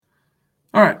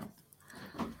All right.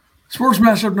 Sports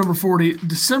Mashup number 40.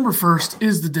 December 1st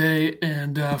is the day,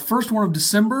 and first one of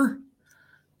December.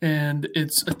 And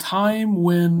it's a time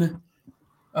when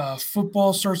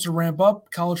football starts to ramp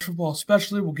up, college football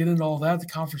especially. We'll get into all that. The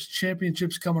conference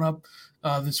championships coming up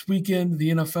this weekend.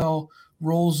 The NFL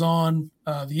rolls on.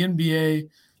 The NBA,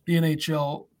 the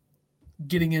NHL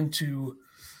getting into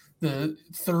the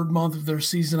third month of their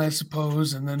season, I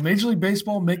suppose. And then Major League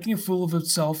Baseball making a fool of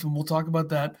itself, and we'll talk about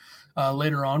that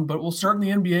later on. But we'll start in the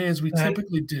NBA as we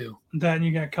typically do. Then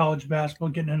you got college basketball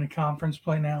getting into conference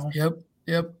play now. Yep.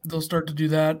 They'll start to do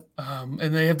that. And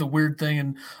they have the weird thing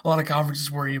in a lot of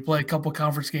conferences where you play a couple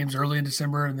conference games early in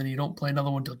December and then you don't play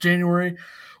another one until January.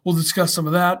 We'll discuss some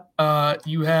of that.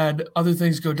 You had other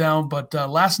things go down, but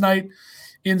last night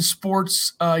in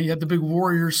sports, you had the big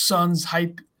Warriors Suns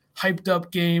hyped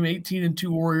up game, 18-2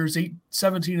 Warriors,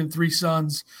 17-3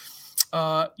 Suns.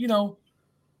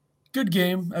 Good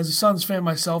game. As a Suns fan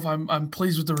myself, I'm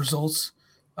pleased with the results.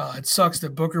 It sucks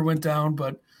that Booker went down,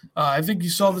 but I think you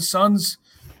saw the Suns'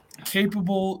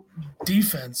 capable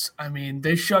defense. I mean,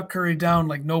 they shut Curry down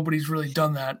like nobody's really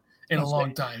done that in a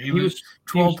long time. He was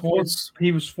 12 points.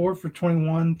 He was 4 for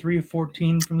 21, 3 of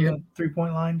 14 from the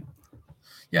three-point line.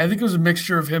 Yeah, I think it was a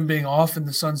mixture of him being off and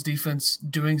the Suns' defense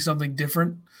doing something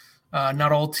different.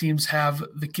 Not all teams have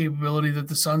the capability that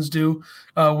the Suns do.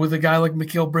 With a guy like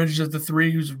Mikal Bridges at the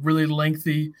 3, who's really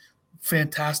lengthy,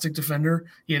 fantastic defender.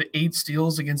 He had 8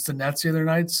 steals against the Nets the other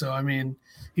night. So, I mean,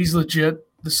 he's legit.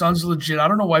 The Suns are legit. I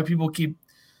don't know why people keep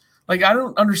 – I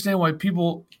don't understand why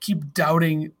people keep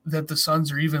doubting that the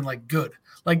Suns are even, good.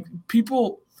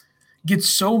 People get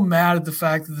so mad at the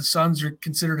fact that the Suns are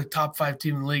considered a top 5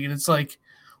 team in the league. And it's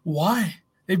why?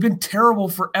 They've been terrible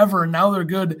forever, and now they're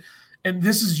good. And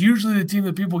this is usually the team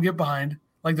that people get behind.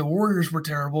 Like the Warriors were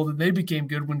terrible, then they became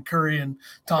good when Curry and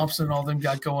Thompson and all them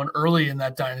got going early in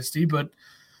that dynasty. But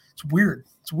it's weird.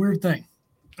 It's a weird thing.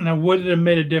 Now, would it have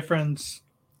made a difference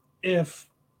if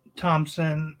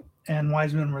Thompson and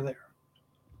Wiseman were there?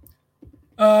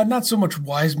 Not so much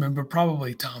Wiseman, but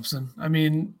probably Thompson. I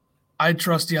mean, I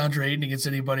trust DeAndre Ayton against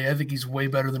anybody. I think he's way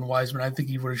better than Wiseman. I think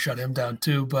he would have shut him down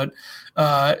too. But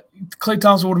Klay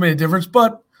Thompson would have made a difference.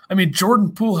 But, I mean,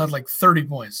 Jordan Poole had 30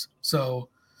 points. So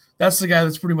that's the guy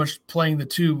that's pretty much playing the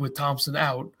 2 with Thompson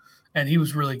out, and he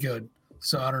was really good.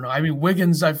 So I don't know. I mean,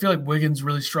 Wiggins, I feel like Wiggins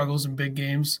really struggles in big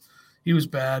games. He was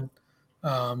bad.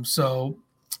 So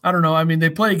I don't know. I mean,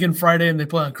 they play again Friday and they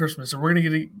play on Christmas, so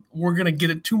we're gonna get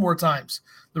it 2 more times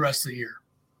the rest of the year.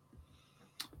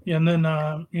 Yeah, and then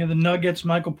the Nuggets,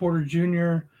 Michael Porter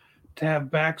Jr. to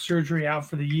have back surgery out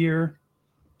for the year.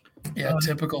 Yeah,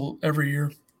 typical every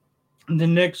year. The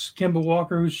Knicks, Kemba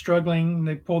Walker, who's struggling,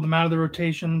 they pulled him out of the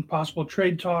rotation, possible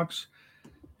trade talks.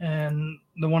 And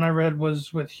the one I read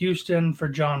was with Houston for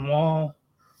John Wall.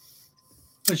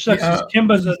 Which sucks.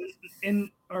 Kemba's a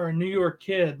New York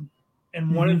kid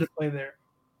and wanted to play there.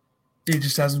 He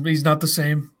just hasn't. He's not the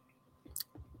same.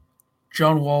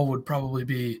 John Wall would probably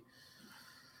be.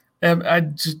 I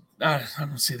don't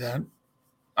see that.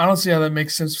 I don't see how that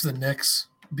makes sense for the Knicks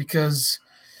because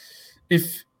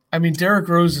Derrick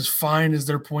Rose is fine as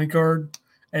their point guard,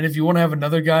 and if you want to have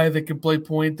another guy that can play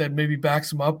point that maybe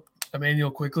backs him up,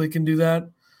 Emmanuel Quickly can do that.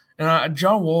 And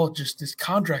John Wall, his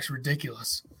contract's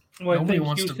ridiculous. Well, Nobody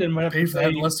wants to pay for that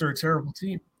unless they're a terrible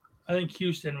team. I think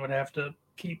Houston would have to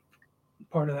keep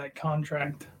part of that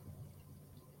contract.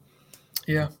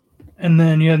 Yeah. And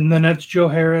then the Nets, Joe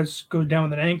Harris goes down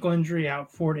with an ankle injury,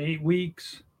 out 4 to 8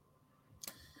 weeks.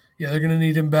 Yeah, they're going to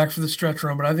need him back for the stretch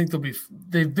run, but I think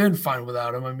they've been fine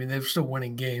without him. I mean, they're still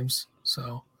winning games.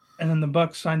 So. And then the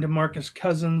Bucks signed DeMarcus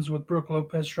Cousins with Brook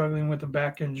Lopez struggling with a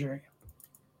back injury.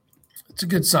 It's a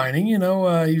good signing. He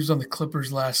was on the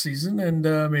Clippers last season and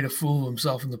made a fool of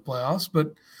himself in the playoffs.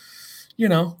 But,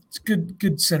 it's a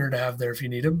good center to have there if you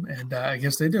need him, and I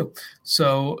guess they do.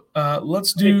 So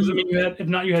let's do – if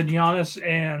not, you had Giannis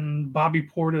and Bobby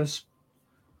Portis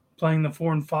playing the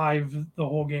 4 and 5 the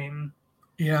whole game.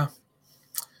 Yeah.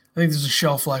 I think there's a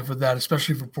shelf life with that,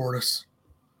 especially for Portis.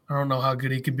 I don't know how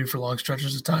good he can be for long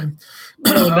stretches of time.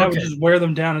 That would just wear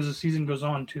them down as the season goes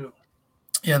on too.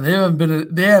 Yeah, they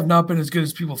have not been as good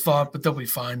as people thought, but they'll be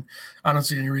fine. I don't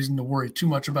see any reason to worry too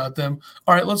much about them.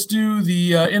 All right, let's do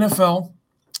the NFL.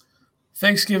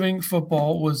 Thanksgiving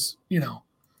football was,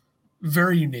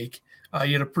 very unique.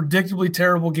 You had a predictably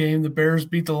terrible game. The Bears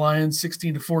beat the Lions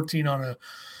 16-14 on a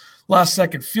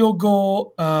last-second field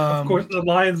goal. Of course, the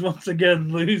Lions once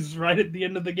again lose right at the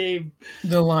end of the game.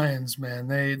 The Lions, man,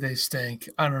 they stink.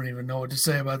 I don't even know what to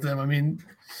say about them. I mean,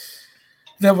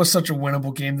 that was such a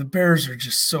winnable game. The Bears are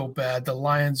just so bad. The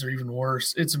Lions are even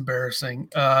worse. It's embarrassing.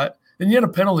 Then you had a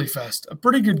penalty fest, a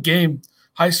pretty good game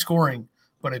high scoring,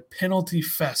 but a penalty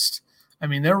fest. I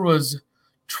mean, there was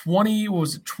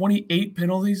 28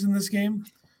 penalties in this game?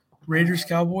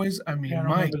 Raiders-Cowboys? I mean,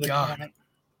 my God.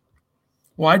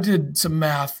 Well, I did some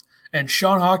math, and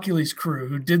Sean Hockley's crew,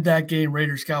 who did that game,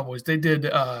 Raiders-Cowboys, they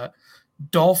did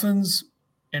Dolphins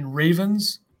and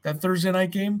Ravens, that Thursday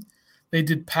night game. They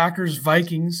did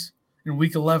Packers-Vikings in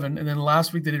Week 11, and then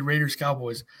last week they did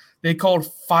Raiders-Cowboys. They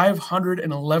called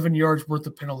 511 yards worth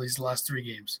of penalties the last 3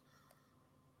 games.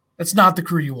 That's not the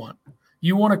crew you want.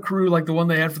 You want a crew like the one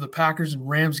they had for the Packers and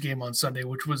Rams game on Sunday,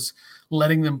 which was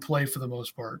letting them play for the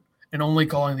most part and only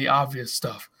calling the obvious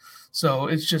stuff. So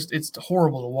it's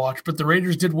horrible to watch. But the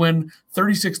Raiders did win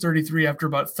 36-33 after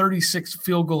about 36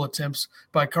 field goal attempts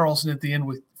by Carlson at the end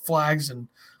with flags and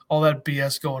all that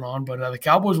BS going on. But the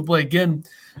Cowboys will play again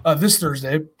this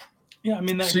Thursday. Yeah, I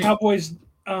mean, that Cowboys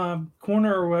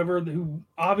corner or whatever who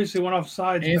obviously went off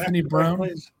sides. Anthony Brown.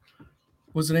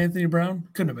 Was it Anthony Brown?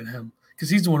 Couldn't have been him because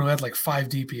he's the one who had like 5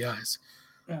 DPIs.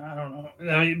 I don't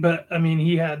know. But, I mean,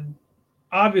 he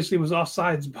obviously was off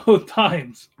sides both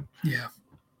times. Yeah.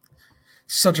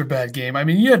 Such a bad game. I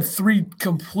mean, you had 3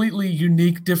 completely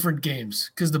unique, different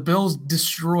games because the Bills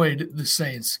destroyed the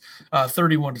Saints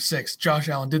 31-6. Josh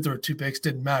Allen did throw 2 picks,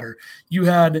 didn't matter. You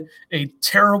had a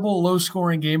terrible,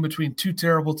 low-scoring game between 2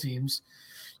 terrible teams.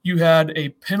 You had a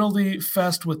penalty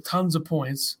fest with tons of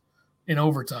points in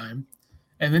overtime,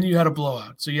 and then you had a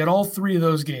blowout. So you had all 3 of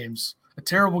those games, a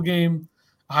terrible game,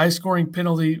 a high-scoring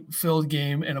penalty-filled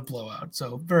game, and a blowout.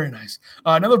 So very nice.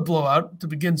 Another blowout to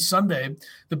begin Sunday.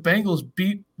 The Bengals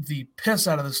beat the piss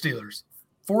out of the Steelers,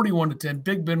 41-10.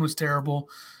 Big Ben was terrible.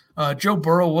 Joe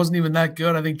Burrow wasn't even that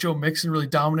good. I think Joe Mixon really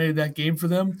dominated that game for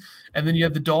them. And then you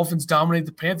had the Dolphins dominate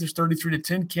the Panthers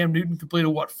 33-10. Cam Newton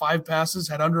completed, 5 passes,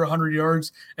 had under 100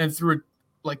 yards, and threw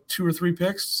like 2 or 3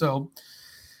 picks. So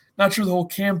not sure the whole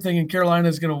Cam thing in Carolina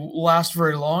is going to last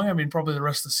very long. I mean, probably the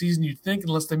rest of the season, you'd think,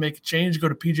 unless they make a change, go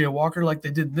to P.J. Walker like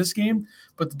they did in this game.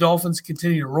 But the Dolphins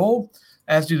continue to roll,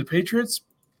 as do the Patriots.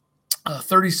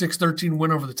 36-13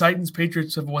 win over the Titans.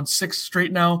 Patriots have won 6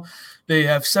 straight now. They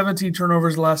have 17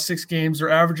 turnovers the last 6 games. They're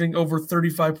averaging over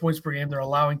 35 points per game. They're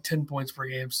allowing 10 points per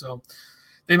game. So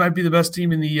they might be the best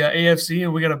team in the AFC,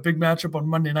 and we got a big matchup on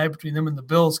Monday night between them and the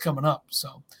Bills coming up.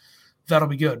 So that'll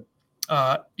be good.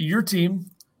 Your team,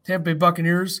 Tampa Bay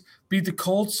Buccaneers, beat the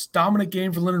Colts. Dominant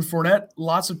game for Leonard Fournette.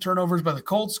 Lots of turnovers by the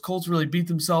Colts. Colts really beat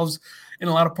themselves in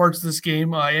a lot of parts of this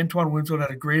game. Antoine Winfield had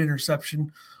a great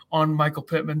interception on Michael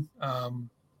Pittman.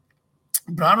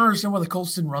 But I don't understand why the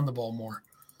Colts didn't run the ball more.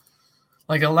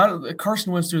 Like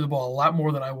Carson Wentz threw the ball a lot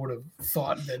more than I would have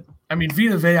thought.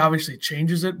 Vita Vea obviously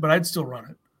changes it, but I'd still run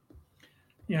it.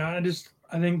 Yeah,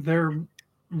 I think their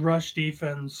rush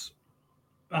defense,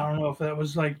 I don't know if that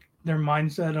was like their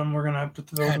mindset on we're going to have to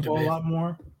throw the ball a lot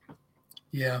more.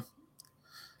 Yeah.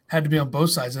 Had to be on both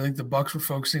sides. I think the Bucs were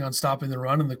focusing on stopping the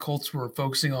run, and the Colts were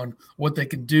focusing on what they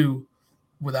can do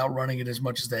without running it as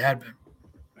much as they had been.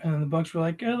 And the Bucs were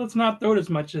like, let's not throw it as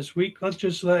much this week. Let's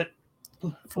just let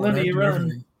Lenny run.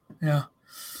 Everything. Yeah.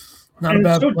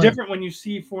 It's so different when you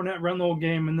see Fournette run the whole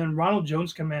game and then Ronald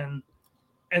Jones come in,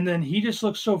 and then he just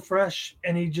looks so fresh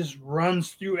and he just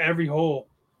runs through every hole.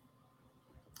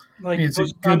 Like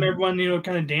everyone,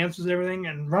 kind of dances everything,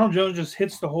 and Ronald Jones just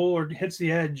hits the hole or hits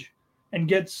the edge and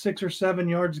gets 6 or 7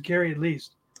 yards to carry at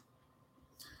least.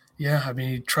 Yeah,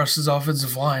 he trusts his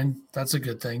offensive line. That's a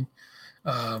good thing.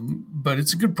 But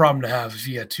it's a good problem to have if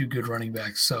you got 2 good running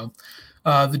backs. So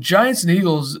the Giants and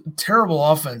Eagles, terrible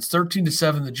offense,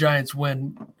 13-7. The Giants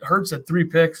win. Hurts had 3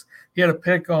 picks. He had a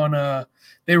pick on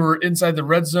they were inside the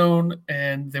red zone,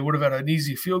 and they would have had an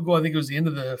easy field goal. I think it was the end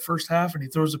of the first half, and he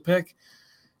throws a pick.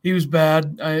 He was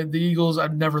bad. The Eagles,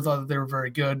 I've never thought that they were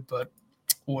very good, but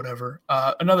whatever.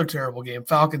 Another terrible game.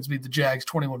 Falcons beat the Jags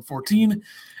 21-14, and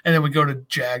then we go to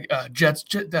Jets. Jets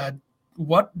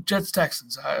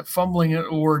Texans. Fumbling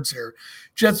at words here.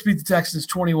 Jets beat the Texans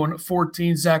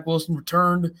 21-14. Zach Wilson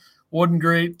returned. Wasn't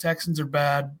great. Texans are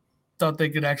bad. Thought they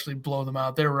could actually blow them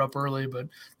out. They were up early, but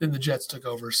then the Jets took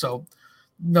over. So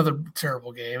another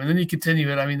terrible game. And then you continue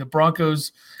it. The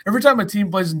Broncos, every time a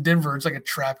team plays in Denver, it's like a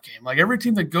trap game. Like every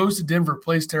team that goes to Denver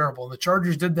plays terrible. And the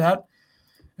Chargers did that.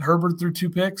 Herbert threw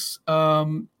 2 picks.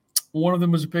 One of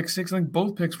them was a pick 6. I think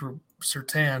both picks were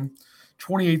Surtain.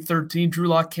 28-13. Drew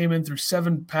Lock came in through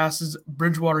 7 passes.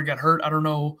 Bridgewater got hurt. I don't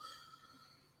know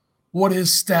what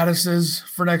his status is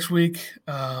for next week.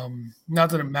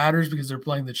 Not that it matters because they're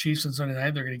playing the Chiefs on Sunday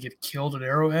night. They're going to get killed at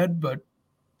Arrowhead. But,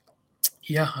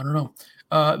 yeah, I don't know.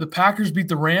 The Packers beat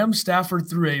the Rams. Stafford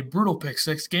threw a brutal pick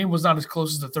 6. Game was not as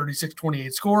close as the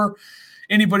 36-28 score.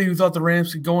 Anybody who thought the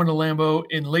Rams could go into Lambeau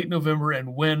in late November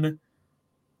and win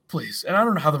Please. And I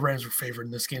don't know how the Rams were favored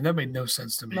in this game. That made no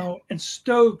sense to me. No, and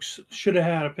Stokes should have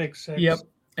had a pick six. Yep.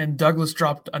 And Douglas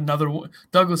dropped another one.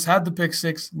 Douglas had the pick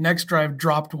six. Next drive,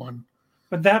 dropped one.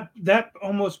 But that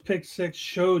almost pick six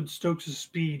showed Stokes'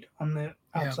 speed on the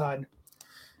outside. Yeah.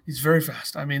 He's very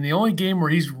fast. I mean, the only game where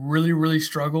he's really, really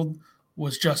struggled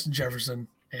was Justin Jefferson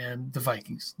and the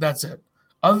Vikings. That's it.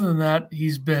 Other than that,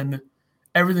 he's been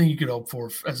everything you could hope for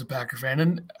as a Packer fan.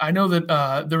 And I know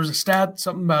that there was a stat,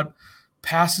 something about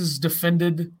passes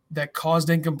defended that caused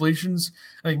incompletions.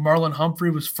 I think Marlon Humphrey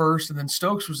was first, and then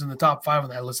Stokes was in the top 5 on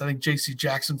that list. I think J.C.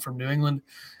 Jackson from New England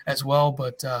as well,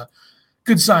 but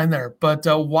good sign there. But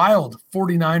wild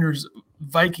 49ers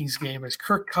Vikings game as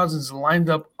Kirk Cousins lined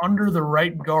up under the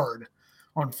right guard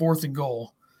on 4th and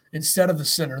goal instead of the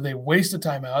center. They waste a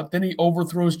timeout. Then he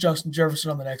overthrows Justin Jefferson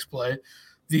on the next play.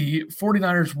 The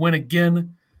 49ers win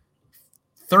again,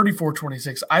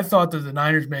 34-26. I thought that the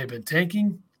Niners may have been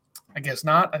tanking. I guess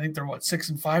not. I think they're,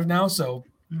 6-5 now, so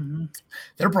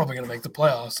they're probably going to make the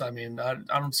playoffs. I mean, I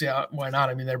don't see why not.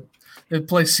 I mean, they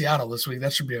play Seattle this week.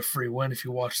 That should be a free win if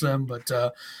you watch them. But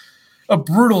a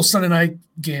brutal Sunday night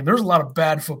game. There's a lot of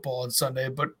bad football on Sunday,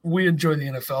 but we enjoy the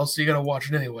NFL, so you got to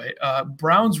watch it anyway.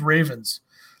 Browns-Ravens.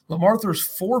 Lamar throws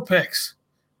 4 picks,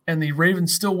 and the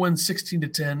Ravens still win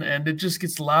 16-10, and it just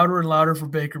gets louder and louder for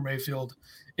Baker Mayfield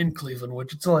in Cleveland,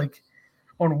 which it's like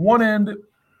on one end,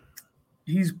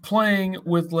 he's playing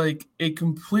with like a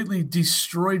completely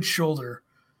destroyed shoulder.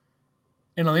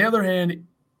 And on the other hand,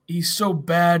 he's so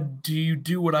bad. Do you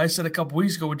do what I said a couple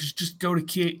weeks ago, which is just go to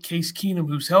Case Keenum,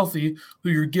 who's healthy, who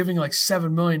you're giving like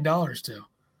 $7 million to?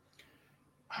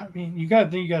 I mean, you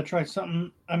got to try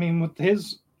something. I mean, with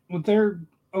their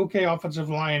okay offensive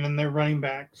line and their running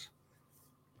backs,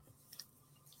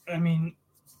 I mean,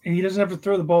 he doesn't have to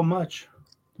throw the ball much.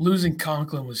 Losing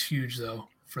Conklin was huge, though,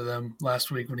 for them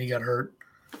last week when he got hurt.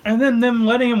 And then them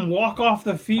letting him walk off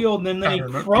the field, and then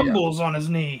he crumbles on his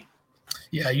knee.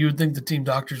 Yeah, you would think the team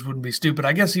doctors wouldn't be stupid.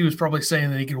 I guess he was probably saying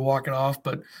that he could walk it off,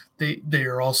 but they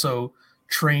are also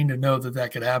trained to know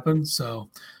that could happen. So,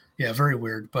 yeah, very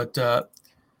weird. But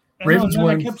Ravens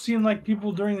win. I kept seeing like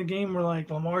people during the game were like,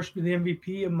 Lamar should be the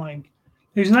MVP. I'm like,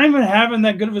 he's not even having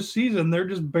that good of a season. They're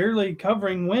just barely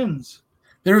covering wins.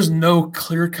 There's no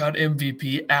clear-cut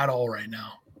MVP at all right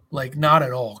now. Like, not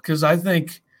at all. Because I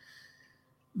think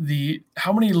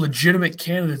how many legitimate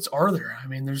candidates are there? I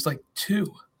mean, there's like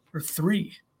 2 or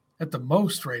 3 at the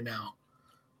most right now.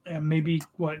 And maybe,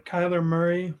 Kyler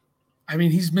Murray? I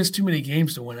mean, he's missed too many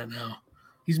games to win it now.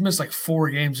 He's missed like 4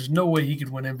 games. There's no way he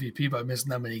could win MVP by missing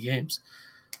that many games.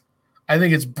 I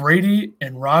think it's Brady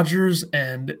and Rodgers,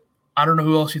 and I don't know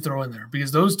who else you throw in there,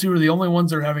 because those 2 are the only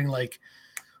ones that are having like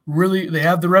really – they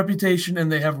have the reputation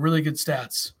and they have really good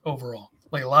stats overall.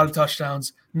 Like a lot of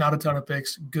touchdowns, not a ton of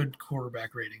picks, good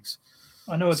quarterback ratings.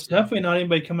 I know it's definitely not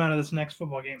anybody come out of this next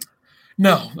football game.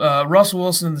 No, Russell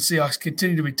Wilson and the Seahawks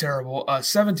continue to be terrible.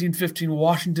 17-15,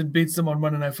 Washington beats them on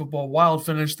Monday Night Football. Wild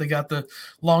finish. They got the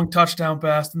long touchdown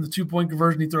pass, and the 2-point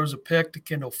conversion. He throws a pick to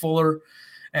Kendall Fuller.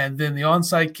 And then the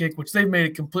onside kick, which they've made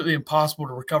it completely impossible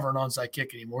to recover an onside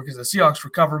kick anymore because the Seahawks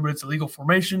recover, but it's illegal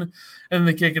formation. And then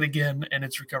they kick it again, and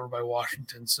it's recovered by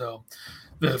Washington. So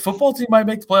the football team might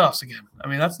make the playoffs again. I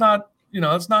mean, that's not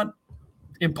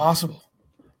impossible.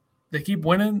 They keep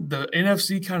winning. The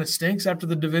NFC kind of stinks after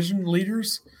the division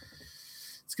leaders.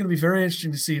 It's going to be very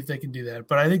interesting to see if they can do that.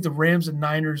 But I think the Rams and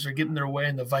Niners are getting their way,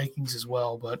 and the Vikings as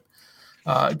well. But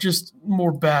just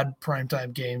more bad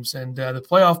primetime games. And the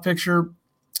playoff picture,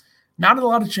 not a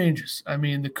lot of changes. I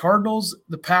mean, the Cardinals,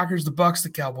 the Packers, the Bucks, the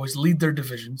Cowboys lead their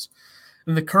divisions.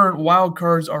 And the current wild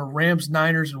cards are Rams,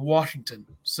 Niners, and Washington.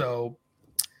 So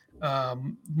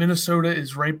Minnesota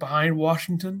is right behind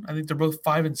Washington. I think they're both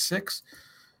 5-6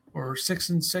 or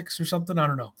 6-6 or something. I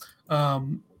don't know.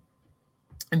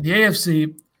 In the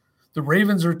AFC, the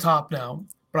Ravens are top now.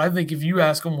 But I think if you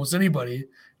ask almost anybody,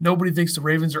 nobody thinks the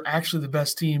Ravens are actually the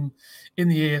best team in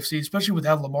the AFC, especially with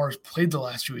how Lamar's played the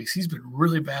last 2 weeks. He's been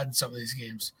really bad in some of these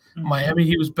games. Mm-hmm. Miami,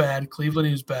 he was bad. Cleveland,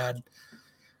 he was bad.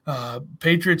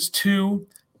 Patriots 2,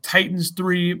 Titans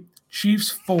 3,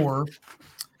 Chiefs 4,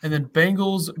 and then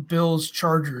Bengals, Bills,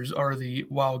 Chargers are the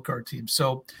wild card teams.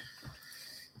 So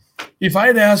if I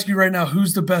had to ask you right now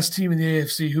who's the best team in the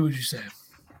AFC, who would you say?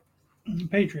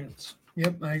 Patriots.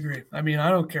 Yep, I agree. I mean, I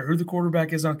don't care who the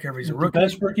quarterback is. I don't care if he's a rookie. The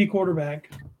best rookie quarterback.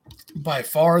 By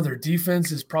far, their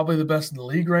defense is probably the best in the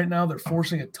league right now. They're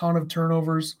forcing a ton of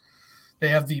turnovers. They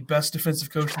have the best defensive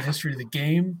coach in the history of the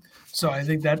game. So I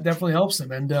think that definitely helps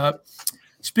them. And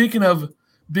speaking of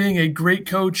being a great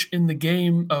coach in the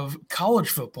game of college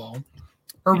football,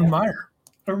 Urban Meyer.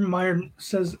 Urban Meyer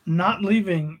says not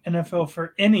leaving NFL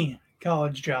for any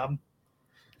college job.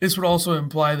 This would also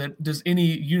imply that does any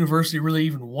university really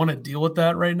even want to deal with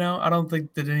that right now? I don't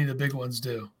think that any of the big ones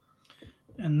do.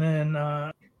 And then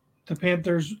the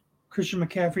Panthers, Christian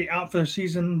McCaffrey out for the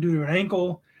season due to an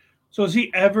ankle. So is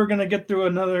he ever going to get through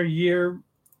another year,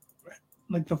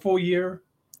 like the full year?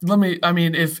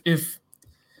 If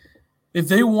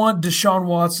they want Deshaun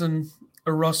Watson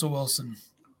or Russell Wilson,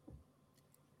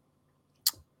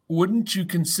 wouldn't you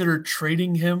consider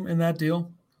trading him in that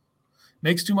deal?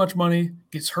 Makes too much money,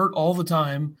 gets hurt all the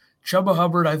time. Chuba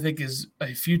Hubbard, I think, is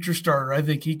a future starter. I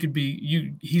think he could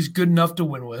be he's good enough to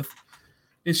win with.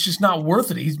 It's just not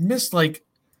worth it. He's missed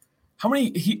how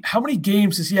many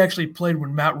games has he actually played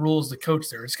when Matt Rule is the coach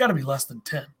there? It's got to be less than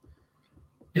 10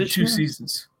 in two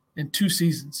seasons. In 2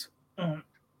 seasons.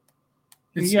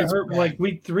 He got hurt like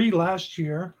week 3 last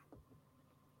year.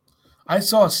 I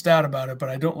saw a stat about it, but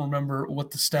I don't remember what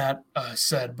the stat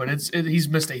said. But he's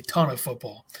missed a ton of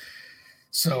football.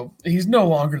 So he's no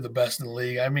longer the best in the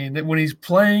league. I mean, when he's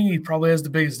playing, he probably has the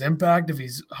biggest impact if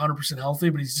he's 100% healthy,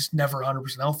 but he's just never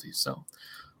 100% healthy. So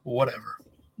whatever.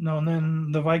 No, and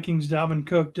then the Vikings, Dalvin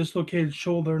Cook, dislocated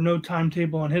shoulder, no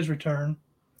timetable on his return.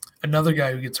 Another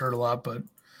guy who gets hurt a lot, but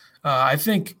I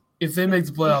think if they make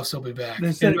the playoffs, he'll be back.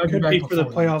 They said it could be for the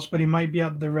playoffs, but he might be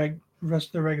out the rest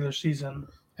of the regular season.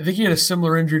 I think he had a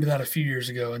similar injury to that a few years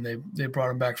ago, and they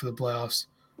brought him back for the playoffs.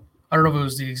 I don't know if it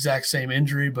was the exact same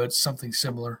injury, but something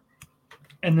similar.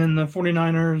 And then the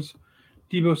 49ers,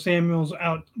 Deebo Samuel's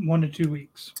out 1 to 2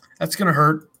 weeks. That's going to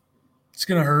hurt. It's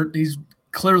going to hurt. He's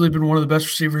clearly been one of the best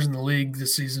receivers in the league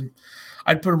this season.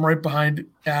 I'd put him right behind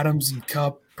Adams and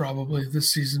Kupp probably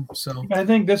this season. So I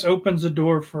think this opens the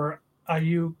door for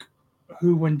Ayuk,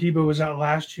 who when Deebo was out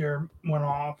last year went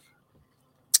off.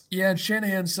 Yeah, and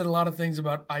Shanahan said a lot of things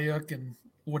about Ayuk and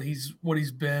what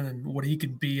he's been and what he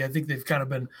can be. I think they've kind of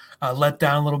been let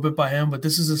down a little bit by him, but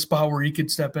this is a spot where he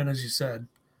could step in, as you said.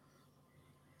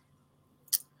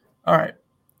 All right.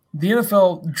 The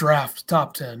NFL draft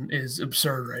top 10 is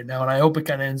absurd right now, and I hope it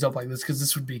kind of ends up like this because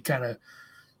this would be kind of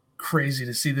crazy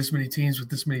to see this many teams with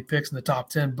this many picks in the top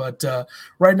 10. But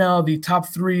right now, the top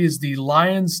 3 is the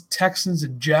Lions, Texans,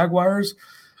 and Jaguars.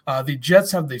 The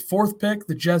Jets have the 4th pick.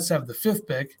 The Jets have the 5th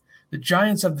pick. The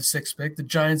Giants have the 6th pick. The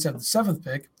Giants have the 7th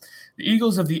pick. The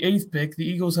Eagles have the 8th pick. The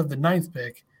Eagles have the 9th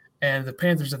pick. And the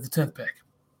Panthers have the 10th pick.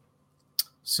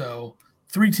 So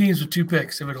 3 teams with 2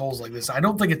 picks if it holds like this. I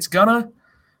don't think it's gonna,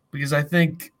 because I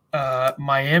think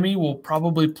Miami will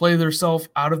probably play themselves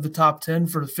out of the top 10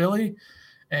 for the Philly.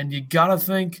 And you got to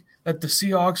think that the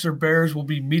Seahawks or Bears will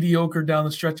be mediocre down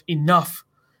the stretch enough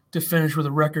to finish with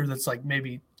a record that's like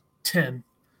maybe 10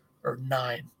 or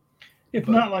 9. If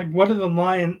not, like, what are the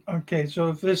Lions? Okay, so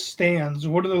if this stands,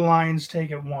 what do the Lions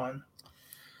take at 1?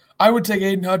 I would take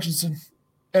Aiden Hutchinson,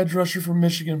 edge rusher from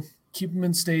Michigan. Keep him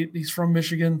in state. He's from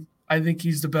Michigan. I think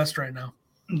he's the best right now.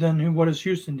 Then what does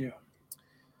Houston do?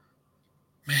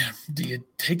 Man, do you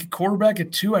take a quarterback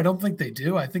at 2? I don't think they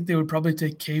do. I think they would probably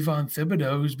take Kayvon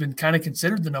Thibodeau, who's been kind of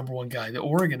considered the number 1 guy, the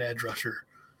Oregon edge rusher,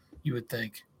 you would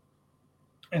think.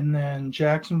 And then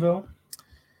Jacksonville?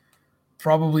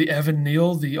 Probably Evan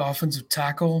Neal, the offensive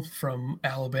tackle from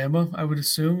Alabama, I would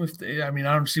assume. I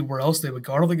don't see where else they would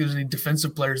go. I don't think there's any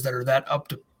defensive players that are that up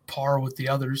to par with the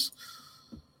others.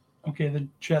 Okay, the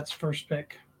Jets' first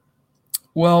pick.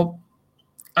 Well,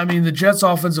 I mean, the Jets'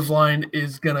 offensive line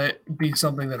is going to be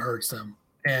something that hurts them.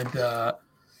 And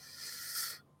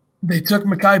they took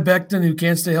Mekhi Becton, who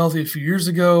can't stay healthy, a few years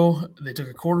ago. They took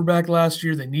a quarterback last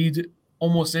year. They need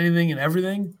almost anything and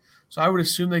everything. So I would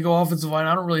assume they go offensive line.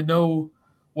 I don't really know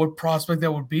what prospect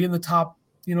that would be in the top,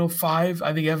 5.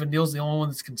 I think Evan Neal's the only one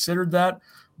that's considered that.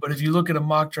 But if you look at a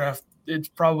mock draft, it's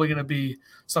probably going to be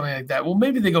something like that. Well,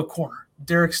 maybe they go corner.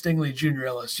 Derek Stingley Jr.,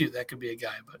 LSU. That could be a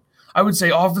guy. But I would say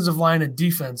offensive line and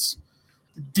defense.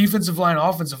 Defensive line,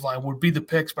 offensive line would be the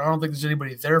picks, but I don't think there's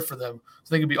anybody there for them.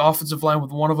 So they could be offensive line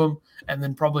with one of them and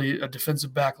then probably a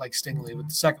defensive back like Stingley with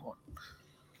the second one.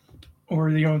 Or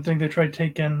you don't think they tried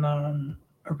taking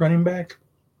a running back?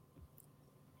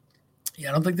 Yeah,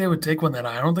 I don't think they would take one that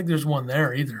high. I don't think there's one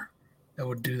there either that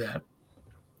would do that.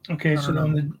 Okay, so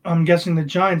then I'm guessing the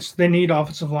Giants, they need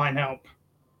offensive line help.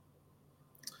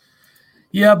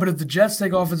 Yeah, but if the Jets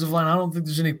take offensive line, I don't think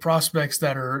there's any prospects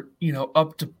that are,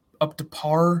 up to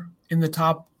par in the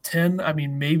top 10. I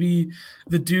mean, maybe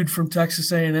the dude from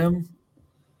Texas A&M,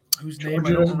 whose name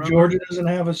I don't remember. Georgia doesn't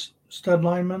have a stud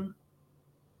lineman?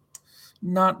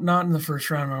 Not in the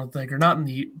first round, I don't think, or not in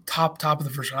the top of the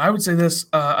first round. I would say this.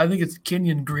 I think it's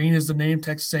Kenyon Green is the name,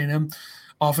 Texas A&M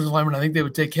offensive lineman. I think they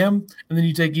would take him, and then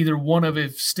you take either one of,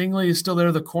 if Stingley is still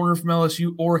there, the corner from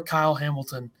LSU, or Kyle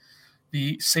Hamilton,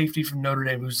 the safety from Notre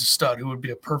Dame, who's a stud, who would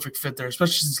be a perfect fit there,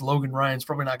 especially since Logan Ryan's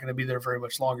probably not going to be there very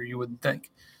much longer, you wouldn't think.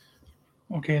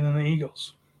 Okay, and then the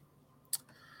Eagles.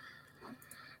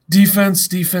 Defense,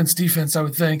 I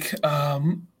would think.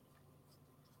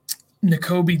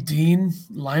 Nakobe Dean,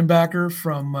 linebacker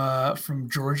from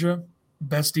Georgia,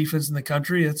 best defense in the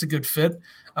country. That's a good fit.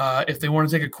 If they want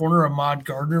to take a corner, Ahmad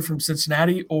Gardner from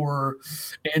Cincinnati or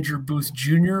Andrew Booth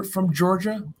Jr. from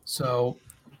Georgia.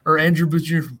 Or Andrew Booth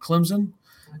Jr. from Clemson.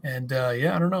 And,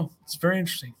 I don't know. It's very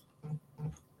interesting.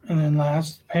 And then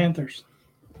last, Panthers.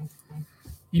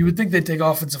 You would think they'd take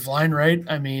offensive line, right?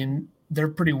 I mean, they're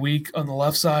pretty weak on the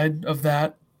left side of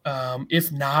that.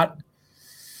 If not,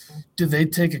 do they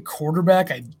take a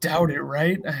quarterback? I doubt it,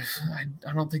 right?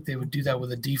 I don't think they would do that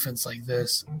with a defense like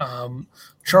this.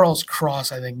 Charles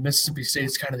Cross, I think Mississippi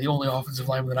State's kind of the only offensive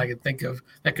lineman that I could think of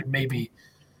that could maybe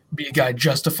be a guy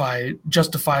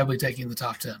justifiably taking the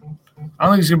top 10. I don't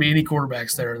think there's going to be any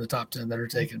quarterbacks there in the top 10 that are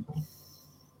taken.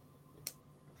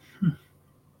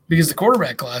 Because the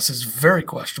quarterback class is very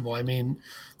questionable. I mean,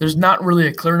 there's not really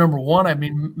a clear number one. I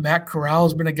mean, Matt Corral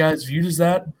has been a guy that's viewed as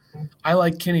that. I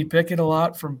like Kenny Pickett a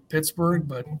lot from Pittsburgh,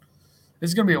 but this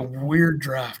is going to be a weird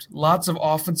draft. Lots of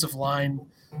offensive line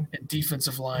and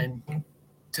defensive line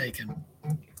taken.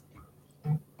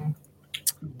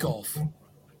 Golf.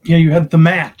 Yeah, you had the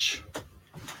match.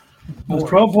 The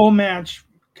 12-hole match,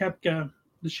 Koepka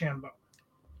DeChambeau.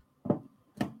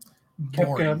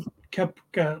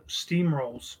 Koepka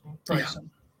steamrolls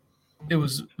Bryson. Yeah. It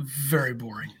was very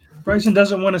boring. Bryson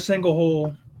doesn't win a single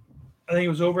hole. I think it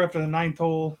was over after the 9th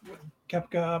hole.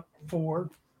 Koepka up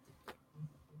 4.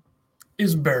 It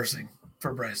was embarrassing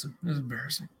for Bryson. It was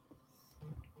embarrassing.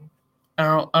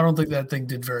 I don't think that thing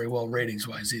did very well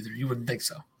ratings-wise either. You wouldn't think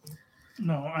so.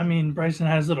 No, I mean, Bryson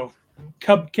has a little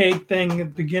cupcake thing at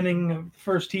the beginning of the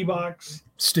first tee box.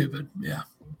 Stupid, yeah.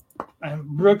 And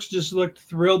Brooks just looked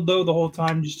thrilled, though, the whole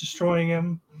time, just destroying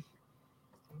him.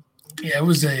 Yeah, it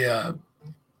was I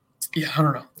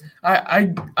don't know.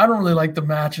 I don't really like the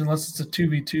match unless it's a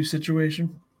 2v2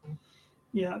 situation.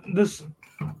 Yeah, this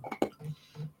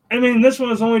one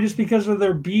was only just because of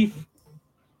their beef.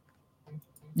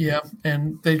 Yeah,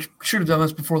 and they should have done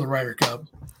this before the Ryder Cup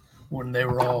when they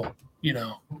were all,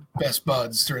 best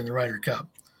buds during the Ryder Cup.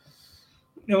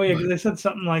 Oh, yeah, because they said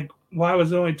something like, why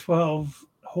was it only 12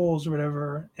 holes or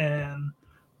whatever? And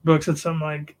Brooks said something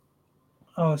like,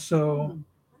 oh, so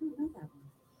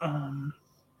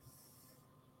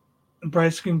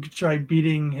Bryce can try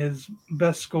beating his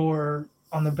best score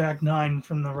on the back 9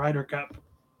 from the Ryder Cup.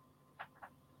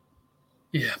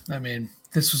 Yeah, I mean,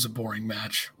 this was a boring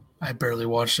match. I barely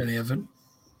watched any of it.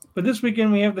 But this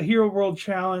weekend we have the Hero World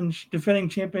Challenge, defending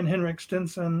champion Henrik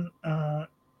Stenson in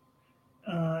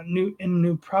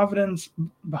New Providence,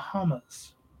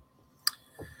 Bahamas.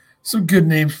 Some good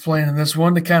names playing in this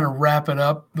one to kind of wrap it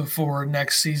up before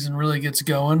next season really gets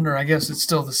going. Or I guess it's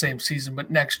still the same season, but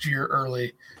next year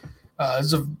early.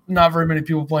 There's not very many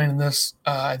people playing in this.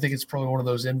 I think it's probably one of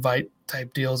those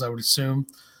invite-type deals, I would assume.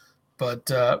 But,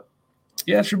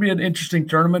 it should be an interesting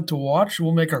tournament to watch.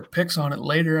 We'll make our picks on it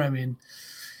later. I mean,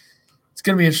 it's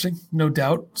going to be interesting, no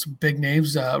doubt. Some big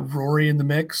names, Rory in the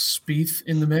mix, Spieth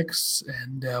in the mix,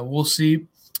 and we'll see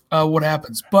what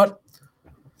happens. But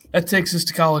that takes us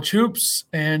to college hoops,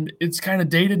 and it's kind of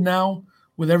dated now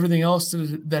with everything else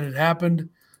that had happened,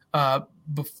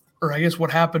 or I guess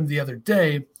what happened the other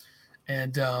day.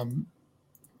 And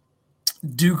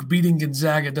Duke beating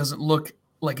Gonzaga doesn't look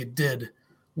like it did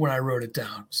when I wrote it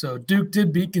down. So Duke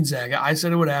did beat Gonzaga. I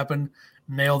said it would happen,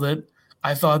 nailed it.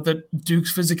 I thought that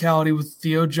Duke's physicality with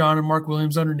Theo John and Mark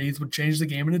Williams underneath would change the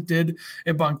game, and it did.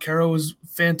 And Boncaro was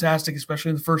fantastic,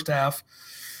 especially in the first half.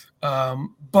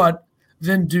 But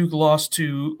then Duke lost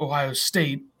to Ohio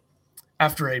State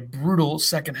after a brutal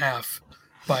second half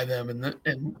by them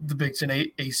in the Big Ten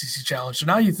ACC Challenge. So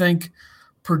now you think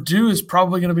Purdue is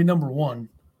probably going to be number one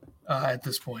at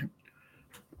this point.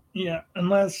 Yeah,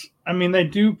 unless – I mean, they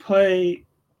do play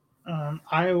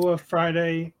Iowa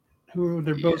Friday, who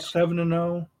they're both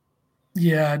 7-0.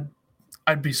 Yeah,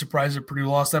 I'd be surprised if Purdue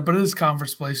lost that, but it is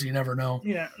conference play, so you never know.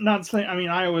 Yeah, not saying – I mean,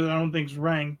 Iowa I don't think is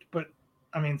ranked, but,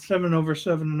 I mean,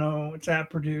 7-7-0. It's at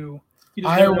Purdue. You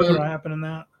just never know what'll happen in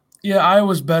that. Yeah,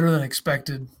 Iowa's better than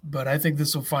expected, but I think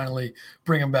this will finally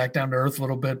bring them back down to earth a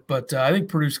little bit. But I think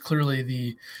Purdue's clearly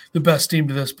the best team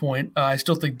to this point. I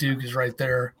still think Duke is right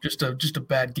there. Just a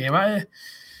bad game.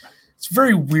 It's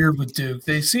very weird with Duke.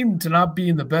 They seem to not be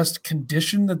in the best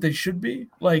condition that they should be.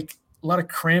 Like a lot of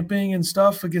cramping and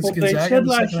stuff against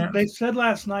Gonzaga. They said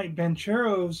last night,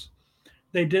 Banchero's,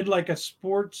 they did like a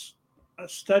sports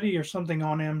study or something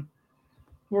on him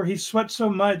where he sweat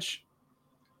so much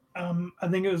I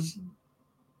think it was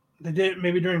they did it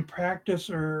maybe during practice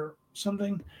or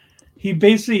something. He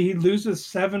loses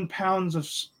 7 pounds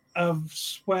of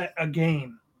sweat a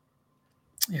game.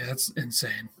 Yeah, that's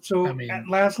insane. So I mean, at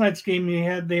last night's game,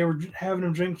 they were having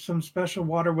him drink some special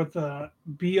water with a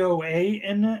BOA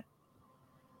in it.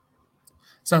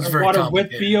 sounds Or very water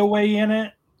with complicated. BOA in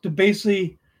it to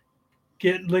basically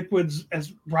get liquids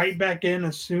as right back in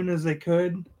as soon as they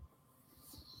could.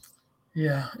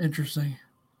 Yeah, interesting.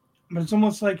 But it's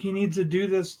almost like he needs to do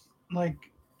this, like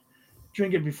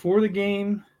drink it before the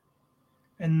game,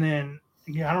 and then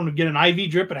I don't know, get an IV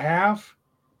drip at half.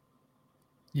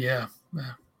 Yeah.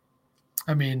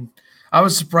 I mean, I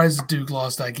was surprised that Duke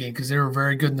lost that game because they were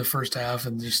very good in the first half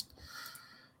and just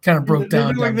kind of broke They down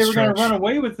looked like the they were going to stretch. run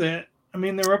away with it. I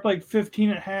mean, they were up like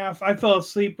 15 at half. I fell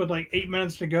asleep with like 8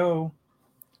 minutes to go.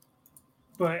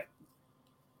 But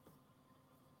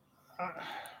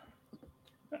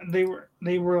they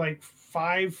were like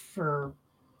 5 for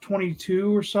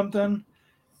 22 or something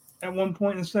at one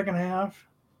point in the second half.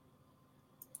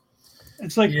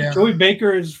 It's like Joey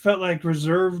Baker has felt like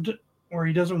reserved, or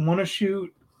he doesn't want to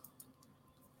shoot.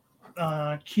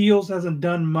 Keels hasn't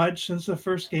done much since the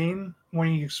first game when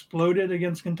he exploded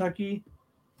against Kentucky.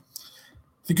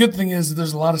 The good thing is that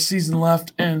there's a lot of season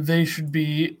left, and they should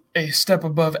be a step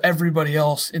above everybody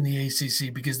else in the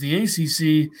ACC because the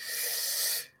ACC,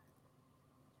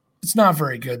 it's not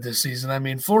very good this season. I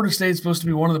mean, Florida State's supposed to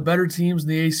be one of the better teams in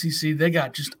the ACC. They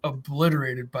got just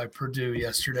obliterated by Purdue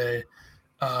yesterday.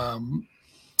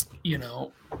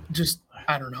 Just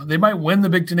I don't know. They might win the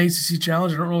Big Ten ACC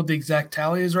Challenge. I don't know what the exact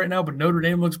tally is right now, but Notre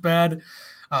Dame looks bad.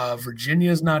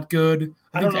 Virginia's not good.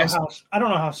 I don't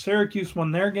know how Syracuse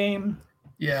won their game.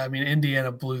 Yeah, I mean,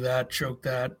 Indiana blew that, choked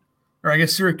that. Or I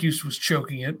guess Syracuse was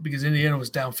choking it because Indiana was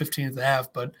down 15 at the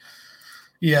half. But,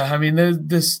 yeah, I mean,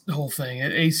 this whole thing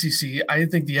at ACC, I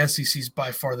think the SEC is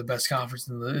by far the best conference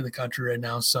in the country right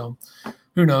now. So,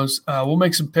 who knows? We'll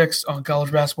make some picks on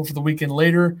college basketball for the weekend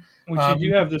later. Which you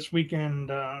do have this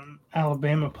weekend,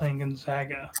 Alabama playing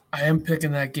Gonzaga. I am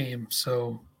picking that game,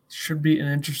 so it should be an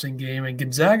interesting game. And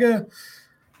Gonzaga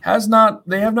have not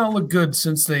looked good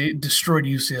since they destroyed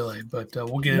UCLA, but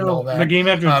we'll get into all that. The game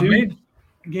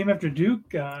after Duke,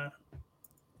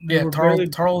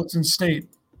 Tarleton State.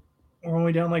 We're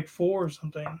only down like 4 or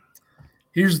something.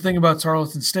 Here's the thing about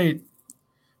Tarleton State.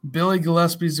 Billy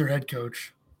Gillespie's their head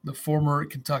coach, the former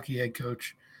Kentucky head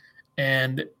coach,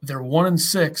 and they're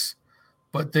 1-6,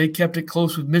 but they kept it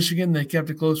close with Michigan. They kept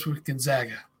it close with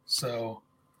Gonzaga. So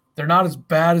they're not as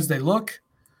bad as they look.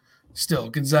 Still,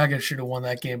 Gonzaga should have won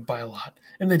that game by a lot,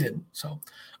 and they didn't. So,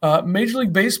 Major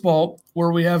League Baseball,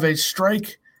 where we have a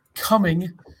strike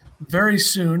coming very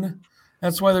soon.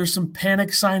 That's why there's some panic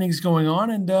signings going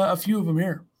on, and a few of them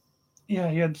here. Yeah,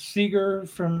 you had Seager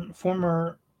from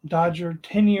former Dodger,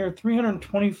 10-year,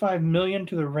 $325 million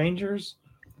to the Rangers.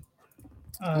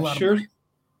 A lot of money.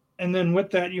 And then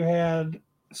with that, you had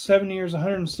 7 years,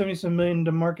 $177 million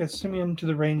to Marcus Semien to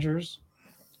the Rangers.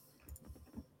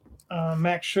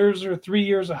 Max Scherzer, 3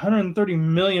 years, $130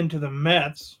 million to the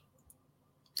Mets.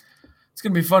 It's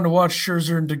going to be fun to watch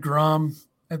Scherzer and DeGrom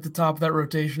at the top of that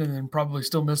rotation and then probably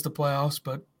still miss the playoffs,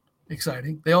 but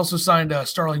exciting. They also signed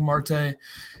Starling Marte,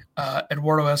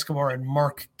 Eduardo Escobar, and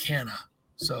Mark Canha.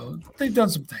 So they've done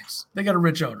some things. They got a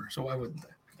rich owner, so why wouldn't they?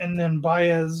 And then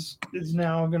Baez is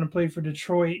now going to play for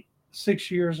Detroit, 6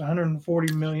 years,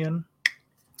 $140 million.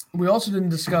 We also didn't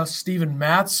discuss Steven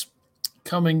Matz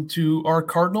coming to our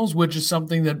Cardinals, which is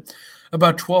something that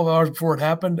about 12 hours before it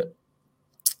happened,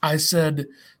 I said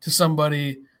to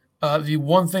somebody, the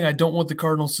one thing I don't want the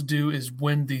Cardinals to do is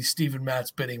win the Steven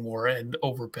Matz bidding war and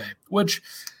overpay, which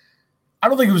I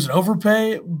don't think it was an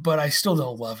overpay, but I still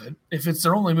don't love it. If it's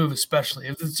their only move, especially.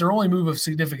 If it's their only move of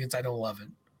significance, I don't love it.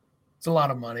 It's a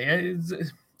lot of money.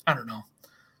 I don't know.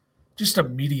 Just a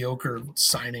mediocre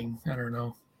signing. I don't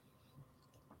know.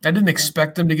 I didn't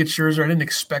expect them to get Scherzer. I didn't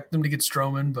expect them to get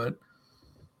Stroman, but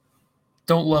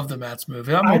don't love the Matz move.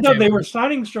 I thought they were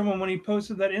signing Stroman when he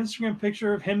posted that Instagram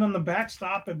picture of him on the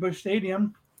backstop at Busch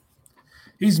Stadium.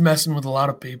 He's messing with a lot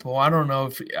of people. I don't know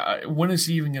when is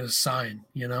he even going to sign,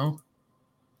 you know?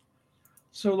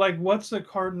 So, what's the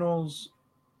Cardinals'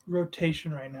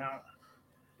 rotation right now?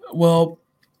 Well,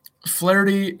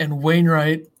 Flaherty and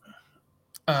Wainwright,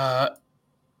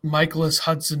 Michaelis,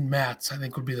 Hudson, Matz, I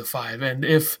think would be the 5. And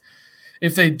if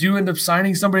they do end up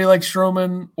signing somebody like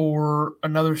Stroman or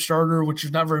another starter, which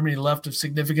is not very many left of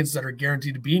significance that are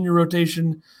guaranteed to be in your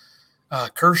rotation,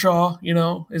 Kershaw,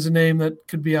 is a name that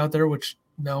could be out there, which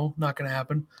no, not going to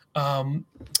happen.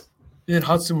 Then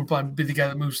Hudson would probably be the guy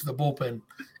that moves to the bullpen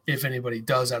if anybody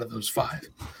does out of those 5.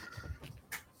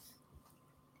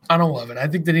 I don't love it. I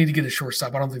think they need to get a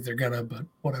shortstop. I don't think they're gonna, but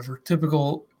whatever.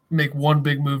 Typical. Make one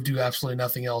big move, do absolutely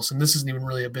nothing else, and this isn't even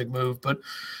really a big move. But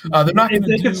they're not going to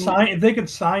do. If they could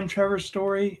sign Trevor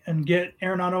Story and get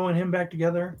Arenado and him back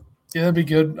together, yeah, that'd be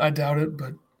good. I doubt it,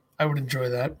 but I would enjoy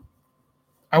that.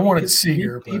 I wanted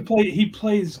Seager. He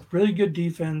plays really good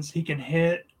defense. He can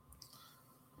hit.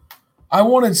 I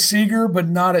wanted Seager, but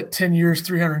not at 10 years,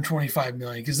 $325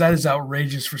 million, because that is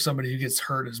outrageous for somebody who gets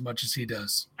hurt as much as he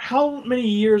does. How many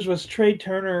years was Trey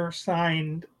Turner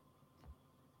signed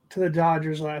to the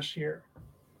Dodgers last year?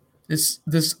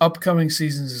 This upcoming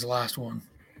season is his last one.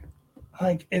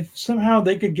 Like, if somehow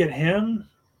they could get him,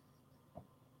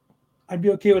 I'd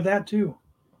be okay with that too.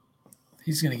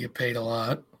 He's going to get paid a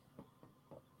lot.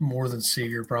 More than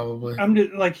Seager, probably. I'm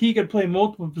just, like, he could play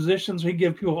multiple positions. He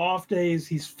give people off days.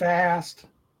 He's fast.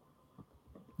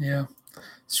 Yeah,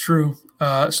 it's true.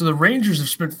 So the Rangers have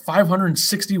spent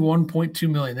 $561.2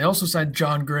 million. They also signed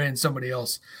John Gray and somebody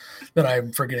else that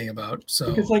I'm forgetting about. So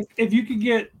because, like, if you could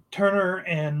get Turner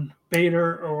and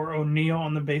Bader or O'Neill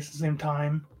on the base at the same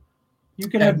time, you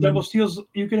could have double steals.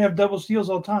 You could have double steals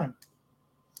all the time.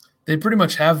 They pretty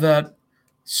much have that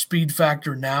speed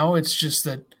factor now. It's just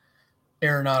that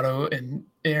Arenado and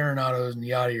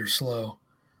Yachty are slow.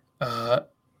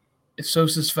 If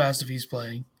Sosa's fast if he's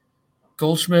playing.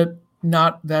 Goldschmidt,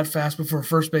 not that fast, but for a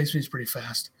first baseman, he's pretty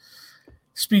fast.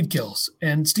 Speed kills.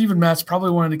 And Steven Matz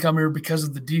probably wanted to come here because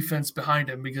of the defense behind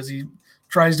him, because he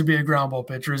tries to be a ground ball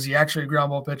pitcher. Is he actually a ground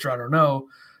ball pitcher? I don't know.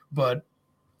 But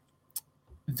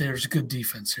there's good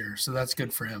defense here, so that's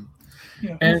good for him.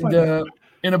 Yeah, and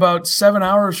in about 7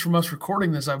 hours from us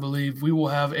recording this, I believe, we will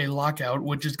have a lockout,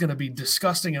 which is going to be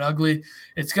disgusting and ugly.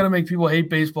 It's going to make people hate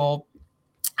baseball.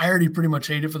 I already pretty much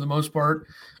hate it for the most part.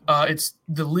 The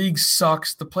league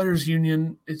sucks. The players'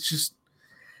 union, it's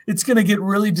going to get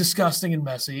really disgusting and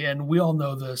messy, and we all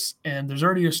know this. And there's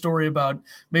already a story about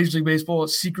Major League Baseball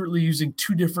secretly using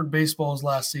 2 different baseballs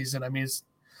last season. I mean,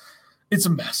 it's a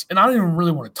mess. And I don't even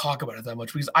really want to talk about it that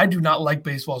much because I do not like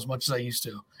baseball as much as I used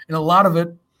to. And a lot of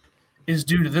it is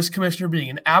due to this commissioner being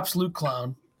an absolute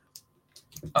clown.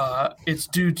 It's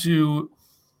due to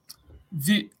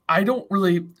I don't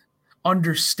really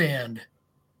understand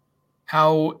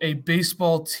how a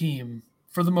baseball team,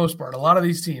 for the most part, a lot of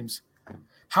these teams,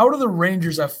 how do the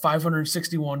Rangers have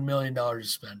 $561 million to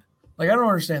spend? Like, I don't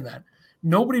understand that.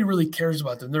 Nobody really cares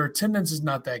about them. Their attendance is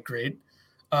not that great.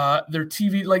 Their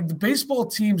TV, like the baseball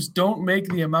teams don't make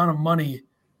the amount of money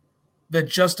that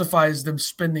justifies them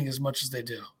spending as much as they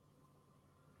do.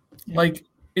 Yeah. Like,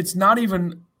 it's not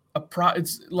even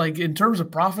it's like in terms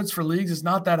of profits for leagues, it's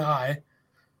not that high.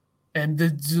 And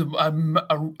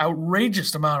the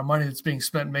outrageous amount of money that's being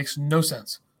spent makes no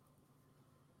sense.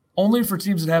 Only for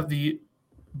teams that have the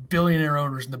billionaire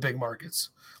owners in the big markets.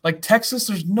 Like Texas,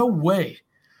 there's no way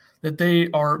that they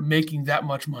are making that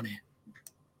much money.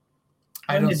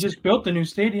 And they just built the new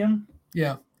stadium.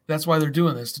 Yeah, that's why they're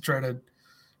doing this, to try to,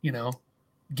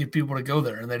 get people to go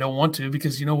there. And they don't want to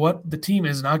because, you know what? The team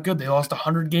is not good. They lost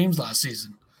 100 games last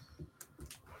season.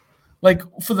 Like,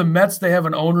 for the Mets, they have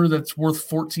an owner that's worth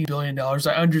 $14 billion.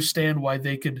 I understand why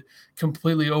they could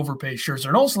completely overpay Scherzer.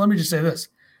 And also, let me just say this.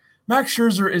 Max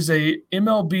Scherzer is a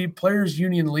MLB Players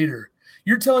Union leader.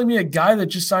 You're telling me a guy that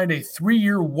just signed a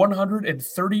 3-year,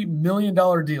 $130 million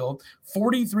deal,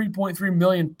 $43.3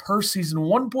 million per season,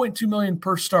 $1.2 million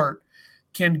per start,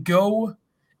 can go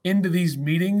into these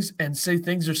meetings and say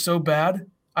things are so bad?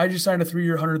 I just signed a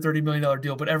 3-year, $130 million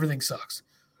deal, but everything sucks.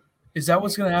 Is that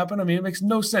what's going to happen? I mean, it makes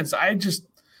no sense. I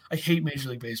hate Major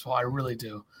League Baseball. I really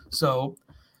do. So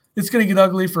it's going to get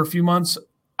ugly for a few months.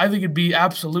 I think it'd be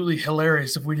absolutely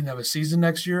hilarious if we didn't have a season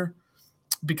next year,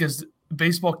 because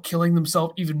baseball killing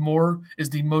themselves even more is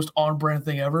the most on-brand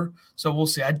thing ever. So we'll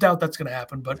see. I doubt that's going to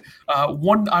happen. But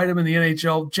one item in the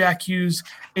NHL, Jack Hughes,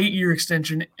 8-year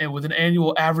extension and with an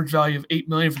annual average value of $8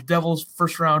 million for the Devils.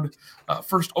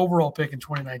 First overall pick in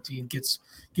 2019 gets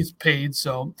paid.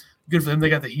 So good for them. They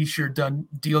got the Heischer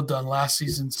deal done last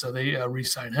season, so they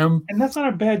re-signed him. And that's not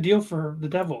a bad deal for the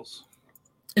Devils.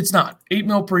 It's not. $8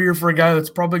 million per year for a guy that's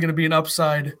probably going to be an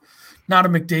upside, not a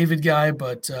McDavid guy,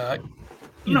 but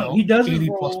he does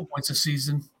 80-plus points a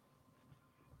season.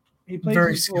 He plays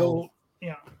very skilled.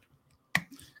 Yeah.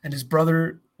 And his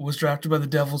brother was drafted by the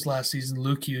Devils last season,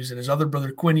 Luke Hughes, and his other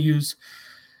brother, Quinn Hughes.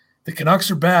 The Canucks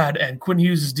are bad, and Quinn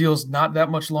Hughes' deal is not that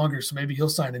much longer, so maybe he'll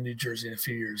sign in New Jersey in a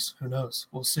few years. Who knows?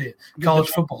 We'll see. College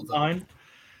football, though.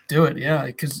 Do it, yeah,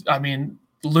 because, I mean,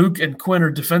 Luke and Quinn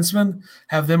are defensemen,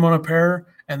 have them on a pair,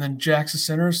 and then Jack's a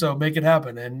center, so make it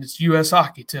happen. And it's U.S.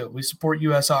 hockey, too. We support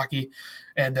U.S. hockey,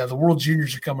 and the World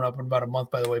Juniors are coming up in about a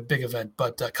month, by the way, big event.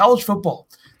 But college football,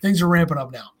 things are ramping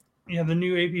up now. Yeah, the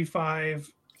new AP5.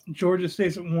 Georgia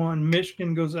stays at 1.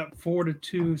 Michigan goes up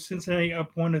 4-2. Cincinnati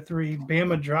up 1-3.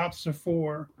 Bama drops to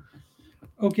 4.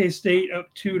 OK State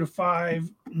up 2-5.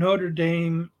 Notre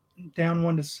Dame down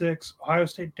 1-6. Ohio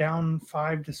State down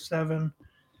 5-7.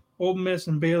 Ole Miss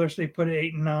and Baylor State put at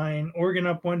 8-9. Oregon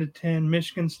up 1-10.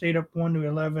 Michigan State up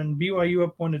 1-11. BYU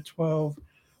up 1-12.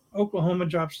 Oklahoma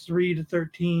drops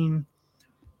 3-13.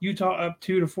 Utah up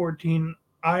 2-14.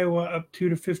 Iowa up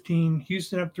 2-15.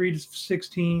 Houston up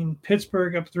 3-16.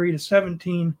 Pittsburgh up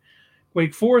 3-17.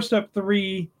 Wake Forest up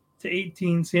 3-18.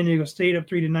 San Diego State up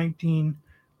 3-19.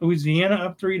 Louisiana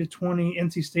up 3-20.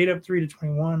 NC State up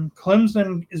 3-21.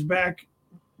 Clemson is back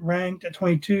ranked at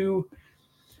 22.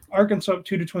 Arkansas up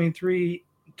 2-23.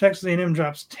 Texas A&M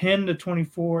drops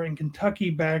 10-24, and Kentucky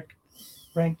back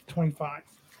ranked 25.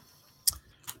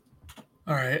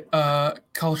 All right.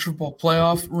 College football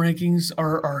playoff rankings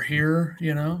are here,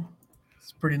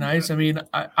 It's pretty nice. I mean,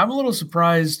 I'm a little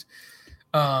surprised.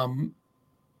 I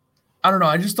don't know.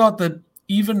 I just thought that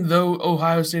even though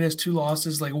Ohio State has 2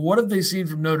 losses, like, what have they seen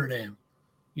from Notre Dame?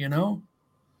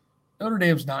 Notre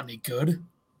Dame's not any good.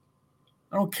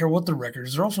 I don't care what the record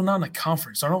is. They're also not in the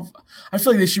conference. I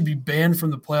feel like they should be banned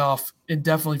from the playoff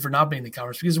indefinitely for not being in the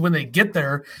conference, because when they get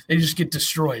there, they just get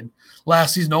destroyed.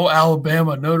 Last season,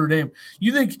 Alabama, Notre Dame.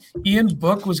 You think Ian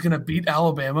Book was going to beat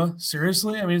Alabama?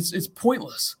 Seriously? I mean, it's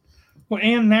pointless. Well,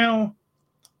 and now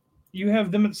you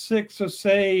have them at 6, so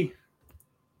say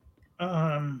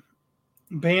Bama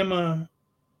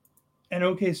and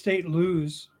OK State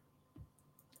lose.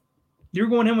 You're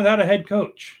going in without a head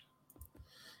coach.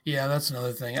 Yeah, that's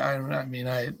another thing.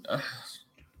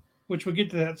 Which we'll get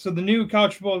to that. So the new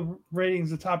college football ratings,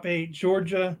 the top 8: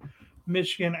 Georgia,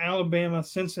 Michigan, Alabama,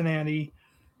 Cincinnati,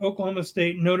 Oklahoma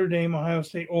State, Notre Dame, Ohio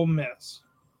State, Ole Miss.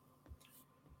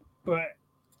 But,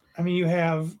 I mean, you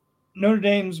have Notre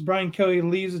Dame's Brian Kelly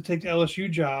leaves to take the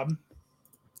LSU job.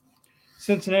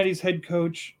 Cincinnati's head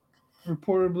coach,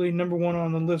 reportedly number 1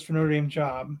 on the list for Notre Dame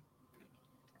job.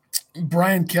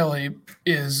 Brian Kelly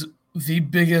is the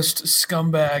biggest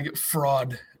scumbag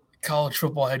fraud college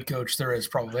football head coach there is,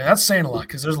 probably. That's saying a lot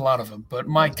because there's a lot of them, but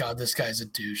my God, this guy's a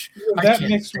douche. That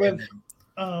mixed with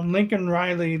Lincoln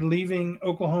Riley leaving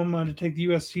Oklahoma to take the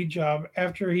USC job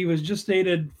after he was just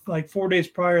stated like 4 days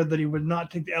prior that he would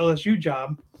not take the LSU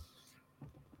job.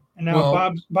 And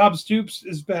now Bob Stoops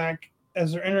is back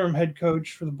as their interim head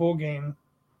coach for the bowl game.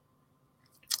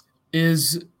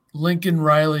 Is Lincoln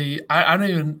Riley –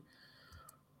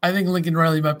 I think Lincoln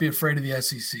Riley might be afraid of the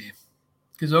SEC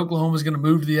because Oklahoma's going to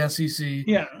move to the SEC.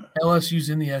 Yeah. LSU's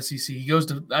in the SEC. He goes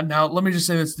to – now, let me just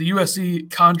say this. The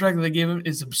USC contract that they gave him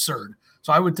is absurd.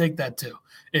 So I would take that too.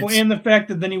 And the fact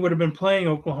that then he would have been playing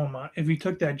Oklahoma if he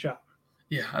took that job.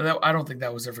 Yeah, I don't think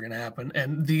that was ever going to happen.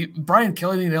 And the Brian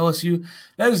Kelly thing at LSU,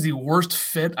 that is the worst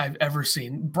fit I've ever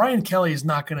seen. Brian Kelly is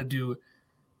not going to do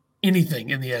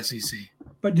anything in the SEC.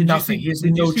 But nothing. He has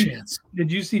no chance.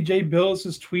 Did you see Jay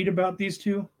Billis' tweet about these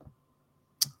two?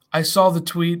 I saw the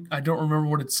tweet. I don't remember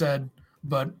what it said,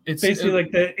 but it's basically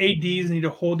like the ADs need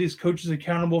to hold these coaches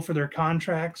accountable for their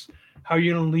contracts. How are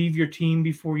you going to leave your team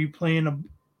before you play in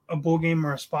a bowl game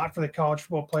or a spot for the college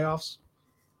football playoffs?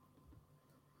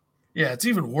 Yeah, it's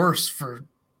even worse for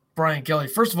Brian Kelly.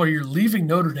 First of all, you're leaving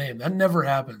Notre Dame. That never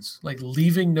happens. Like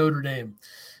leaving Notre Dame.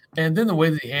 And then the way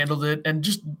that he handled it, and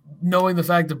just knowing the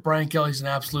fact that Brian Kelly's an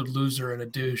absolute loser and a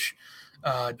douche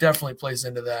definitely plays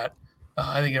into that.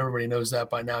 I think everybody knows that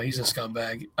by now. He's a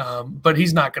scumbag. But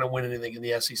he's not going to win anything in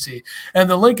the SEC. And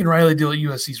the Lincoln Riley deal at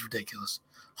USC is ridiculous.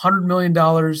 $100 million.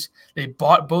 They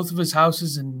bought both of his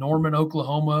houses in Norman,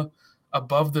 Oklahoma,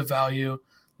 above the value.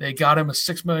 They got him a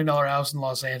 $6 million house in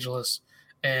Los Angeles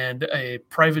and a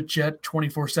private jet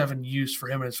 24/7 use for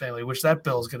him and his family, which that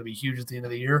bill is going to be huge at the end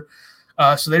of the year.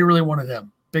 So they really wanted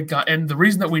him. Big guy. And the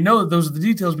reason that we know that those are the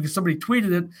details because somebody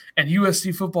tweeted it and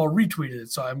USC football retweeted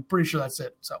it. So I'm pretty sure that's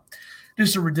it. So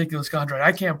just a ridiculous contract.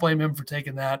 I can't blame him for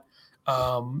taking that.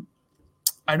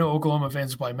 I know Oklahoma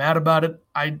fans are probably mad about it.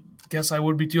 I guess I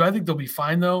would be too. I think they'll be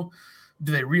fine, though.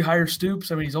 Do they rehire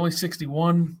Stoops? I mean, he's only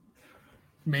 61,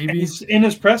 maybe. In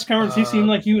his press conference, he seemed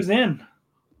like he was in.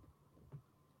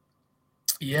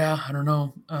 Yeah, I don't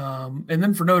know. And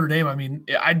then for Notre Dame, I mean,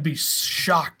 I'd be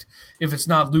shocked if it's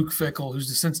not Luke Fickell, who's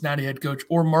the Cincinnati head coach,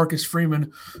 or Marcus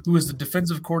Freeman, who is the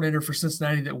defensive coordinator for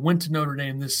Cincinnati that went to Notre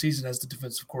Dame this season as the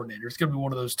defensive coordinator. It's going to be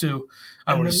one of those two,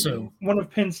 I would assume. One of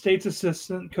Penn State's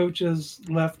assistant coaches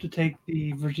left to take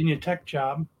the Virginia Tech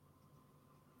job.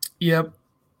 Yep.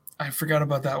 I forgot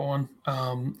about that one.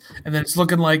 And then it's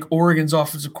looking like Oregon's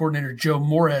offensive coordinator, Joe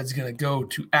Moorhead's going to go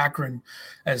to Akron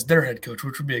as their head coach,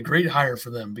 which would be a great hire for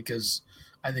them because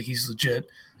I think he's legit.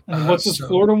 And what's the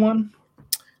Florida one?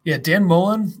 Yeah, Dan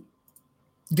Mullen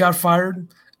got fired,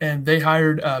 and they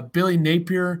hired Billy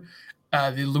Napier.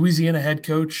 The Louisiana head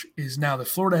coach is now the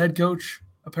Florida head coach,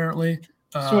 apparently.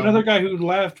 So another guy who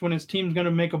left when his team's going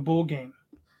to make a bowl game.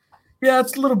 Yeah,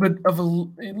 it's a little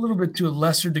bit to a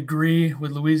lesser degree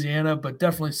with Louisiana, but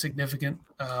definitely significant.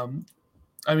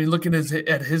 I mean, looking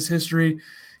at his history,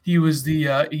 he was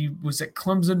he was at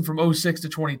Clemson from 06 to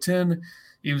 2010.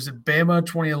 He was at Bama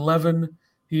 2011.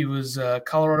 He was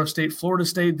Colorado State, Florida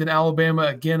State, then Alabama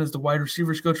again as the wide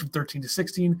receivers coach from 13 to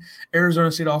 16,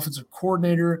 Arizona State offensive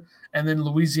coordinator, and then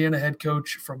Louisiana head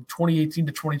coach from 2018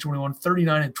 to 2021,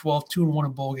 39 and 12, 2-1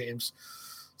 in bowl games.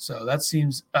 So that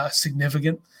seems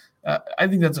significant. I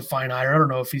think that's a fine hire. I don't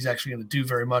know if he's actually going to do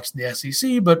very much in the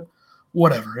SEC, but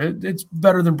whatever. It's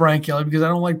better than Brian Kelly because I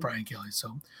don't like Brian Kelly.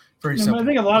 So very simple. I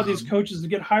think a lot of these coaches that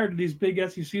get hired to these big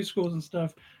SEC schools and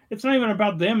stuff, it's not even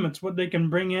about them. It's what they can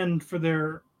bring in for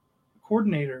their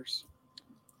coordinators.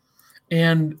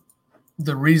 And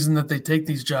the reason that they take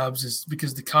these jobs is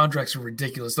because the contracts are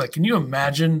ridiculous. Like, can you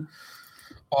imagine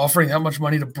offering that much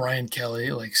money to Brian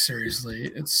Kelly? Like, seriously,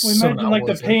 it's imagine like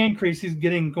the pay increase he's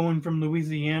getting going from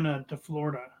Louisiana to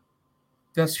Florida.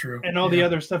 That's true. And all the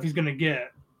other stuff he's going to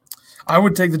get. I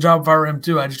would take the job if I were him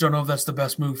too. I just don't know if that's the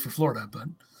best move for Florida, but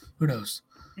who knows?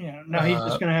 Yeah, now he's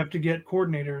just going to have to get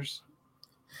coordinators.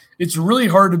 It's really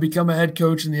hard to become a head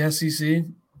coach in the SEC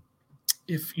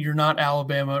if you're not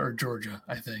Alabama or Georgia,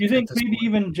 I think. You think maybe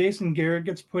even Jason Garrett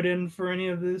gets put in for any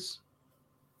of this?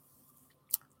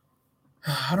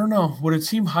 I don't know. Would a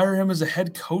team hire him as a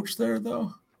head coach there,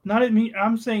 though? Not at me.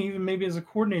 I'm saying even maybe as a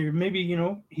coordinator. Maybe,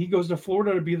 he goes to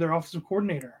Florida to be their offensive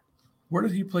coordinator. Where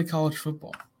did he play college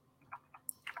football?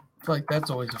 I feel like that's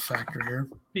always a factor here.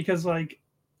 Because, I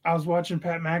was watching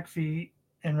Pat McAfee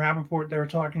and Rappaport. They were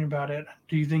talking about it.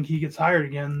 Do you think he gets hired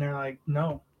again? And they're like,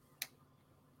 no.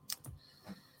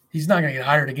 He's not going to get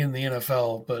hired again in the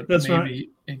NFL, but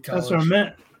maybe in college. That's what I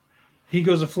meant. He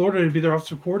goes to Florida to be their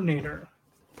offensive coordinator.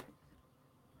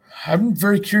 I'm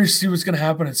very curious to see what's going to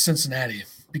happen at Cincinnati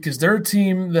because they're a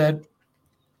team that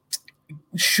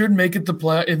should make it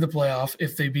in the playoff.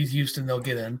 If they beat Houston, they'll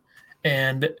get in.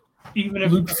 And even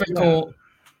if Luke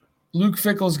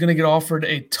Fickell is going to get offered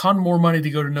a ton more money to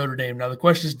go to Notre Dame. Now the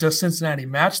question is, does Cincinnati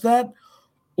match that,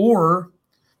 or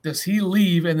does he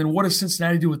leave? And then what does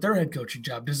Cincinnati do with their head coaching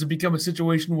job? Does it become a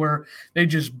situation where they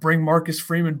just bring Marcus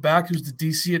Freeman back, who's the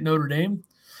DC at Notre Dame?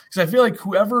 Because I feel like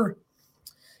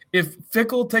if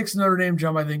Fickell takes the Notre Dame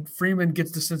job, I think Freeman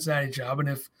gets the Cincinnati job.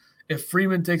 And if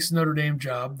Freeman takes the Notre Dame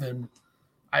job, then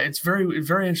it's very,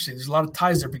 very interesting. There's a lot of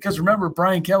ties there because remember,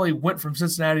 Brian Kelly went from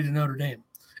Cincinnati to Notre Dame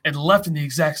and left in the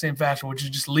exact same fashion, which is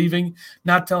just leaving,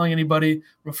 not telling anybody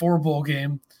before a bowl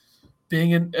game,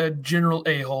 being a general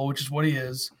a-hole, which is what he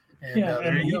is.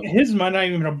 And, his might not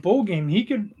even a bowl game.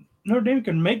 Notre Dame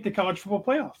could make the college football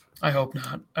playoff. I hope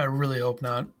not. I really hope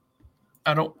not.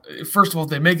 First of all,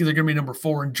 if they make it, they're going to be number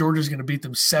 4, and Georgia's going to beat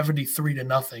them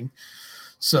 73-0.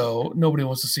 So nobody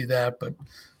wants to see that. But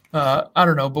I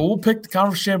don't know. But we'll pick the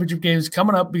conference championship games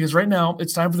coming up because right now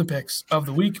it's time for the picks of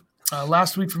the week.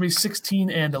 Last week for me,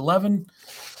 16-11.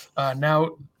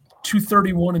 Now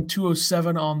 231 and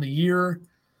 207 on the year.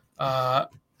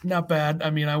 Not bad.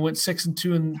 I mean, I went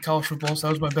 6-2 in college football, so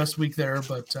that was my best week there.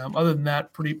 But other than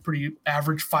that, pretty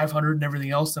average, 500 and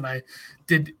everything else. And I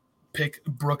did pick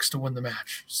Brooks to win the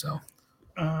match. So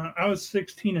I was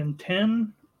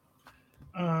 16-10,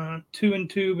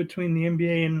 2-2 between the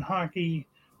NBA and hockey,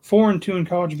 4-2 in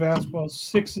college basketball,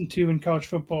 6-2 in college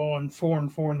football, and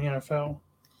 4-4 in the NFL.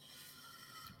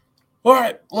 All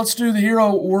right, let's do the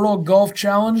Hero World Golf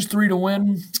Challenge. 3 to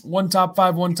win, 1 top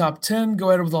 5, 1 top 10. Go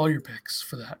ahead with all your picks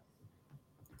for that.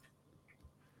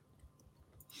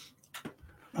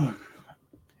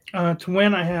 To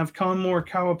win, I have Colin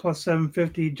Morikawa plus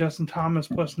 750, Justin Thomas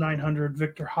plus 900,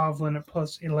 Victor Hovland at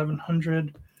plus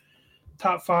 1100.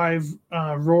 Top 5,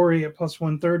 Rory at plus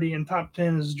 130, and top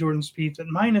 10 is Jordan Spieth at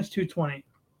minus 220.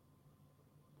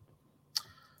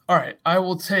 All right, I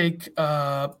will take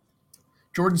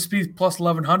Jordan Spieth plus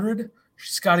 1100,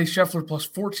 Scotty Scheffler plus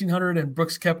 1400, and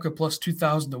Brooks Koepka plus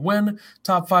 2000 to win.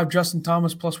 Top 5, Justin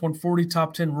Thomas plus 140.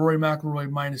 Top 10, Rory McIlroy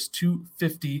minus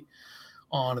 250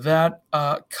 on that.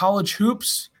 College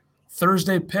hoops,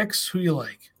 Thursday picks. Who you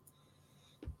like?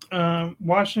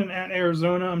 Washington at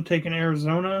Arizona. I'm taking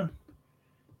Arizona.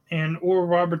 And Oral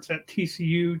Roberts at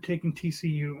TCU, taking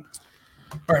TCU.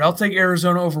 All right, I'll take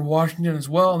Arizona over Washington as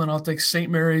well, and then I'll take St.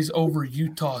 Mary's over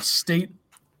Utah State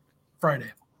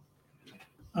Friday.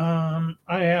 I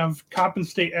have Coppin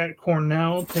State at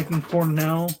Cornell, taking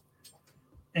Cornell,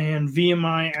 and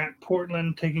VMI at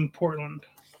Portland, taking Portland.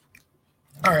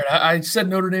 All right, I said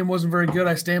Notre Dame wasn't very good.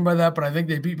 I stand by that, but I think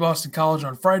they beat Boston College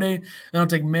on Friday. Then I'll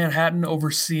take Manhattan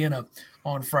over Siena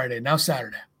on Friday. Now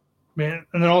Saturday. Man,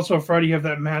 and then also Friday you have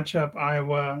that matchup,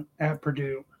 Iowa at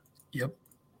Purdue. Yep.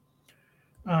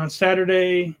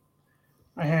 Saturday,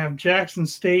 I have Jackson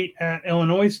State at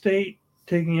Illinois State,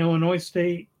 taking Illinois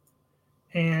State,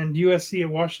 and USC at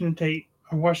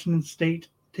Washington State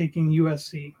taking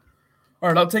USC. All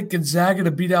right, I'll take Gonzaga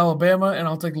to beat Alabama, and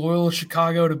I'll take Loyola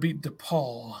Chicago to beat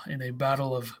DePaul in a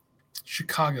battle of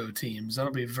Chicago teams.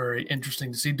 That'll be very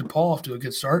interesting to see. DePaul off to a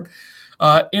good start.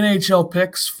 NHL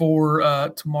picks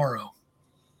for tomorrow.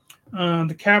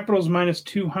 The Capitals minus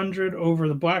 200 over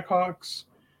the Blackhawks,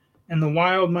 and the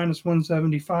Wild minus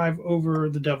 175 over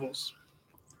the Devils.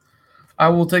 I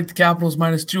will take the Capitals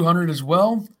minus 200 as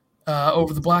well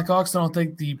over the Blackhawks. Then I'll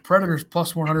take the Predators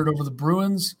plus 100 over the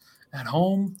Bruins at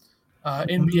home.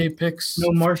 NBA picks.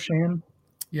 No Marchand.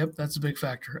 Yep, that's a big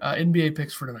factor. NBA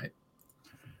picks for tonight.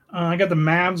 I got the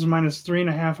Mavs minus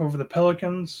 3.5 over the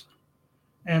Pelicans,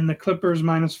 and the Clippers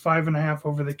minus 5.5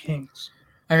 over the Kings.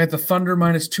 I got the Thunder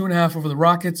minus 2.5 over the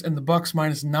Rockets, and the Bucks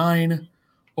minus 9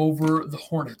 over the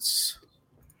Hornets.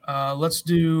 Let's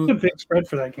do. It's a big spread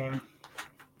for that game.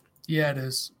 Yeah, it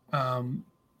is.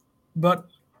 But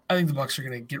I think the Bucks are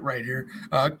going to get right here.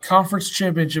 Conference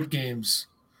championship games.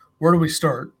 Where do we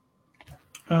start?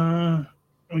 We got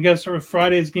to start with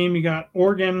Friday's game. You got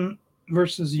Oregon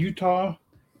versus Utah.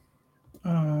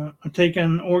 I'm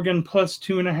taking Oregon plus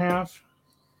 2.5.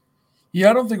 Yeah,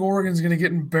 I don't think Oregon's going to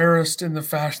get embarrassed in the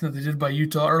fashion that they did by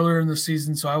Utah earlier in the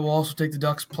season, so I will also take the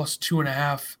Ducks plus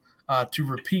 2.5 to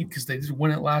repeat because they did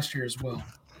win it last year as well.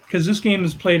 Because this game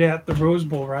is played at the Rose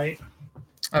Bowl, right?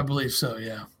 I believe so,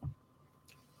 yeah.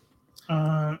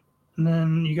 And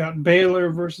then you got Baylor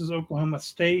versus Oklahoma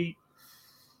State.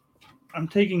 I'm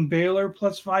taking Baylor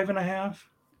plus 5.5.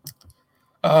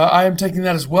 I am taking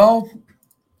that as well.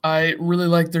 I really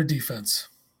like their defense.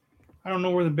 I don't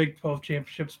know where the Big 12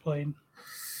 championships played.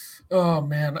 Oh,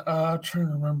 man. I'm trying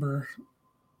to remember.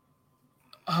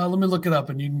 Let me look it up,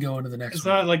 and you can go into the next It's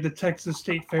one. not like the Texas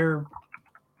State Fair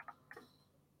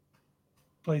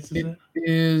place, is it?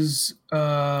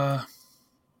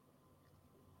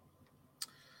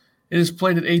 It is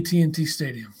played at AT&T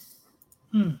Stadium.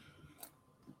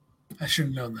 I should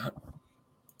have known that.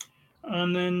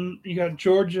 And then you got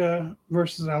Georgia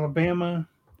versus Alabama.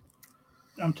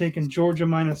 I'm taking Georgia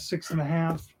minus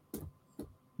 6.5.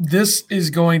 This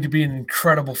is going to be an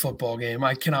incredible football game.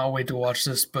 I cannot wait to watch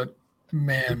this, but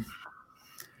man,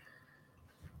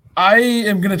 I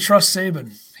am going to trust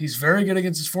Saban. He's very good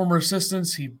against his former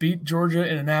assistants. He beat Georgia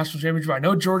in a national championship. I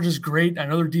know Georgia's great. I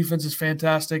know their defense is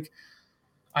fantastic.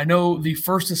 I know the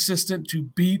first assistant to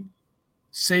beat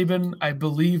Saban, I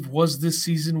believe, was this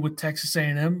season with Texas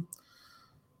A&M,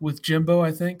 with Jimbo,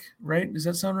 I think, right? Does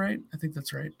that sound right? I think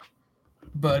that's right.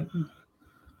 But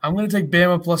I'm going to take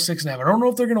Bama plus 6.5. I don't know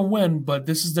if they're going to win, but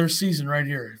this is their season right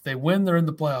here. If they win, they're in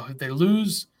the playoff. If they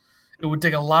lose, it would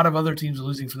take a lot of other teams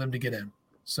losing for them to get in.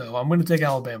 So I'm going to take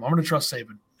Alabama. I'm going to trust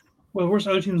Saban. Well, the worst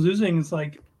other teams losing is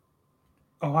like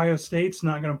Ohio State's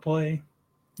not going to play.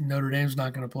 Notre Dame's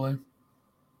not going to play.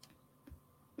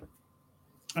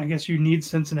 I guess you need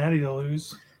Cincinnati to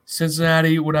lose.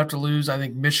 Cincinnati would have to lose. I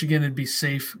think Michigan would be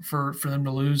safe for them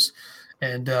to lose.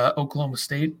 And Oklahoma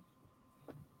State.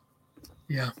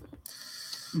 Yeah.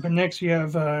 But next you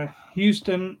have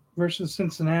Houston versus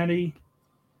Cincinnati.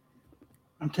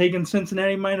 I'm taking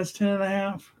Cincinnati minus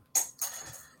 10.5.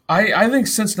 I think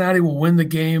Cincinnati will win the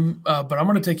game, but I'm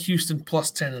going to take Houston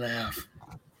plus 10.5.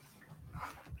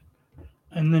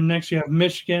 And then next you have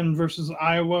Michigan versus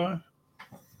Iowa.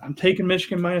 I'm taking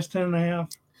Michigan minus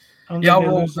 10.5. Yeah, I'll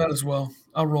roll with that as well.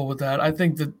 I'll roll with that. I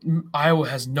think that Iowa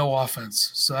has no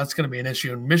offense, so that's going to be an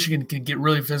issue. And Michigan can get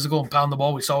really physical and pound the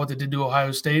ball. We saw what they did to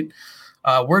Ohio State.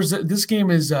 This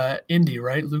game is Indy,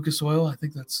 right? Lucas Oil. I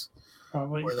think that's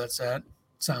probably where that's at.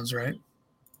 Sounds right.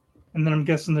 And then I'm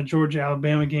guessing the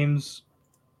Georgia-Alabama game's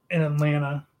in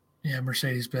Atlanta. Yeah,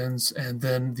 Mercedes-Benz. And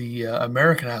then the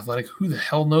American Athletic. Who the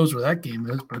hell knows where that game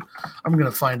is? But I'm going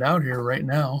to find out here right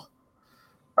now.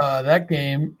 That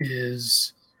game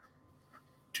is –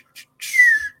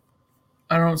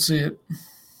 I don't see it.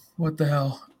 What the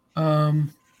hell?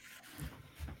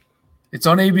 It's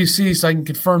on ABC, so I can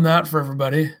confirm that for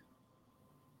everybody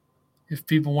if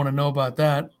people want to know about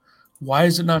that. Why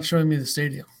is it not showing me the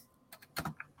stadium?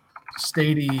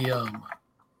 Stadium.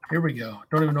 Here we go.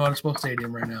 Don't even know how to spell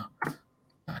stadium right now.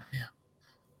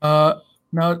 Yeah.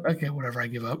 Now, okay, whatever. I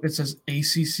give up. It says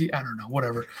ACC. I don't know.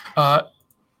 Whatever.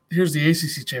 Here's the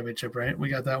ACC championship, right? We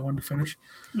got that one to finish.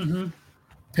 Mm-hmm.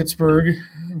 Pittsburgh,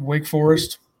 Wake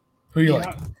Forest. Who do you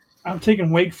like? I'm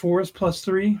taking Wake Forest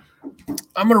 +3.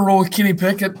 I'm going to roll with Kenny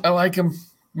Pickett. I like him.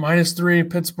 -3,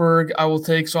 Pittsburgh.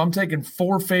 I'm taking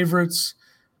 4 favorites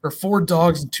or 4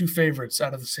 dogs and 2 favorites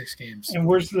out of the 6 games. And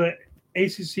where's the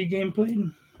ACC game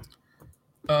played?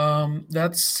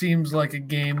 That seems like a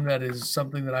game that is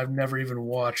something that I've never even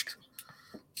watched.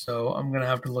 So I'm going to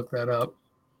have to look that up.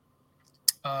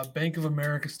 Bank of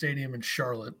America Stadium in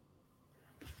Charlotte,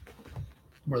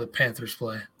 where the Panthers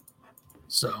play.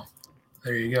 So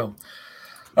there you go.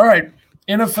 All right.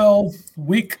 NFL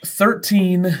Week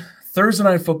 13, Thursday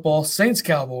Night Football,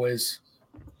 Saints-Cowboys.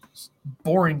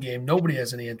 Boring game. Nobody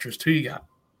has any interest. Who you got?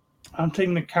 I'm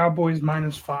taking the Cowboys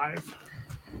 -5.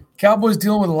 Cowboys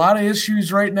dealing with a lot of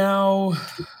issues right now.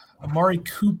 Amari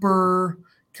Cooper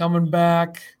coming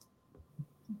back.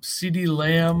 CD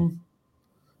Lamb.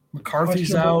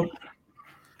 McCarthy's out.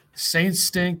 Saints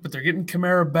stink, but they're getting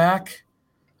Kamara back.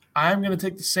 I'm going to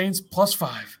take the Saints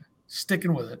 +5.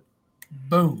 Sticking with it.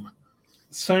 Boom.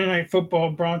 Sunday Night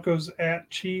Football, Broncos at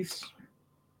Chiefs.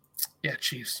 Yeah,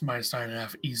 Chiefs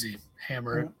 -9.5. Easy.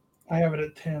 Hammer it. I have it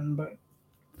at 10, but.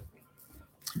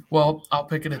 Well, I'll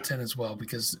pick it at 10 as well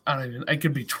because I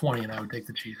could be 20 and I would take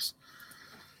the Chiefs.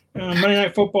 Monday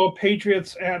Night Football,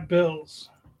 Patriots at Bills.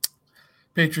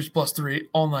 Patriots +3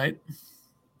 all night.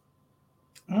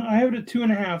 I have it at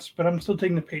 2.5, but I'm still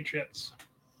taking the Patriots.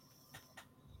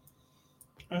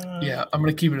 Yeah, I'm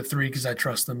going to keep it at 3 because I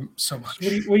trust them so much. What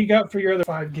do you got for your other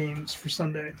 5 games for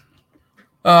Sunday?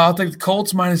 I'll take the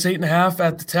Colts -8.5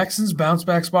 at the Texans. Bounce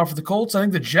back spot for the Colts. I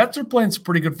think the Jets are playing some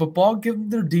pretty good football, given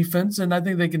their defense, and I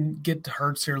think they can get to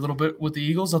Hurts here a little bit with the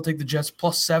Eagles. I'll take the Jets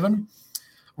 +7.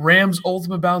 Rams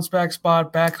ultimate bounce back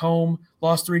spot back home.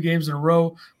 Lost 3 games in a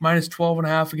row.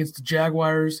 -12.5 against the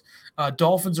Jaguars.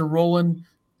 Dolphins are rolling.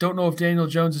 Don't know if Daniel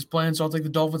Jones is playing, so I'll take the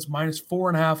Dolphins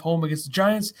 -4.5 home against the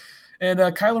Giants. And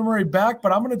Kyler Murray back,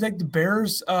 but I'm going to take the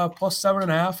Bears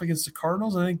 +7.5 against the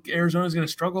Cardinals. I think Arizona's going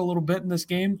to struggle a little bit in this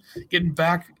game, getting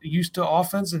back used to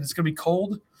offense, and it's going to be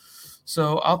cold.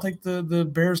 So I'll take the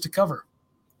Bears to cover.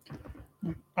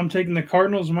 I'm taking the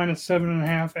Cardinals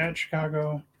 -7.5 at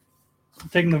Chicago. I'm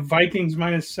taking the Vikings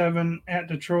 -7 at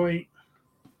Detroit.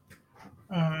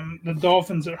 The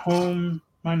Dolphins at home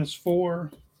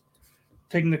 -4.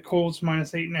 Taking the Colts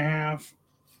 -8.5.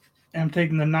 And I'm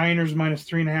taking the Niners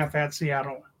 -3.5 at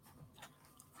Seattle.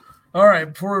 All right,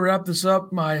 before we wrap this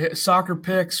up, my soccer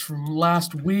picks from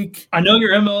last week. I know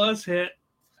your MLS hit.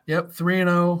 Yep,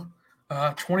 3-0,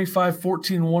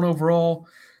 25-14-1 overall.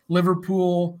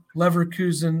 Liverpool,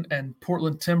 Leverkusen, and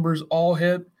Portland Timbers all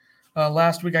hit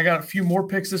last week. I got a few more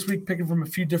picks this week, picking from a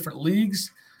few different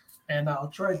leagues, and I'll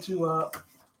try to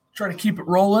keep it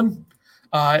rolling.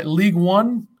 League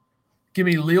One. Give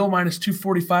me Lille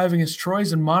 -245 against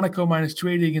Troyes and Monaco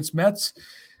 -280 against Metz.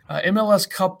 MLS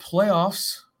Cup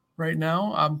playoffs right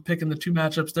now. I'm picking the 2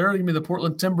 matchups there. Give me the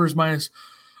Portland Timbers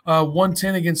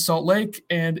 -110 against Salt Lake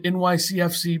and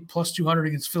NYCFC +200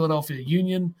 against Philadelphia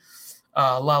Union.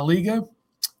 La Liga,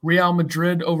 Real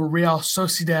Madrid over Real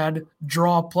Sociedad,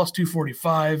 draw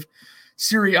 +245.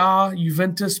 Serie A,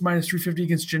 Juventus -350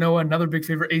 against Genoa. Another big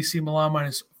favorite, AC Milan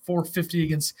 -450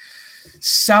 against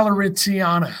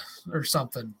Salernitana. Or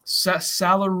something.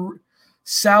 Salernitana.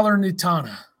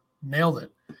 Nailed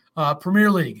it.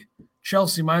 Premier League.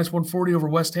 Chelsea -140 over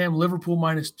West Ham. Liverpool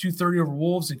 -230 over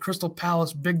Wolves. And Crystal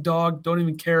Palace, big dog, don't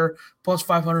even care,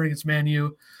 +500 against Man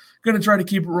U. Going to try to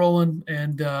keep it rolling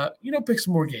and, pick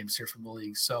some more games here from the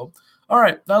league. So, all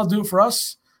right, that'll do it for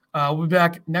us. We'll be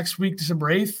back next week,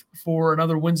 December 8th, for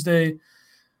another Wednesday.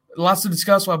 Lots to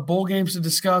discuss. We'll have bowl games to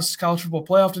discuss, college football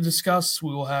playoff to discuss.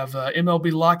 We will have MLB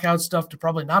lockout stuff to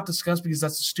probably not discuss because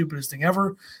that's the stupidest thing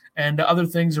ever, and other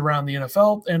things around the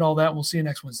NFL and all that. We'll see you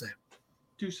next Wednesday.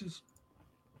 Deuces.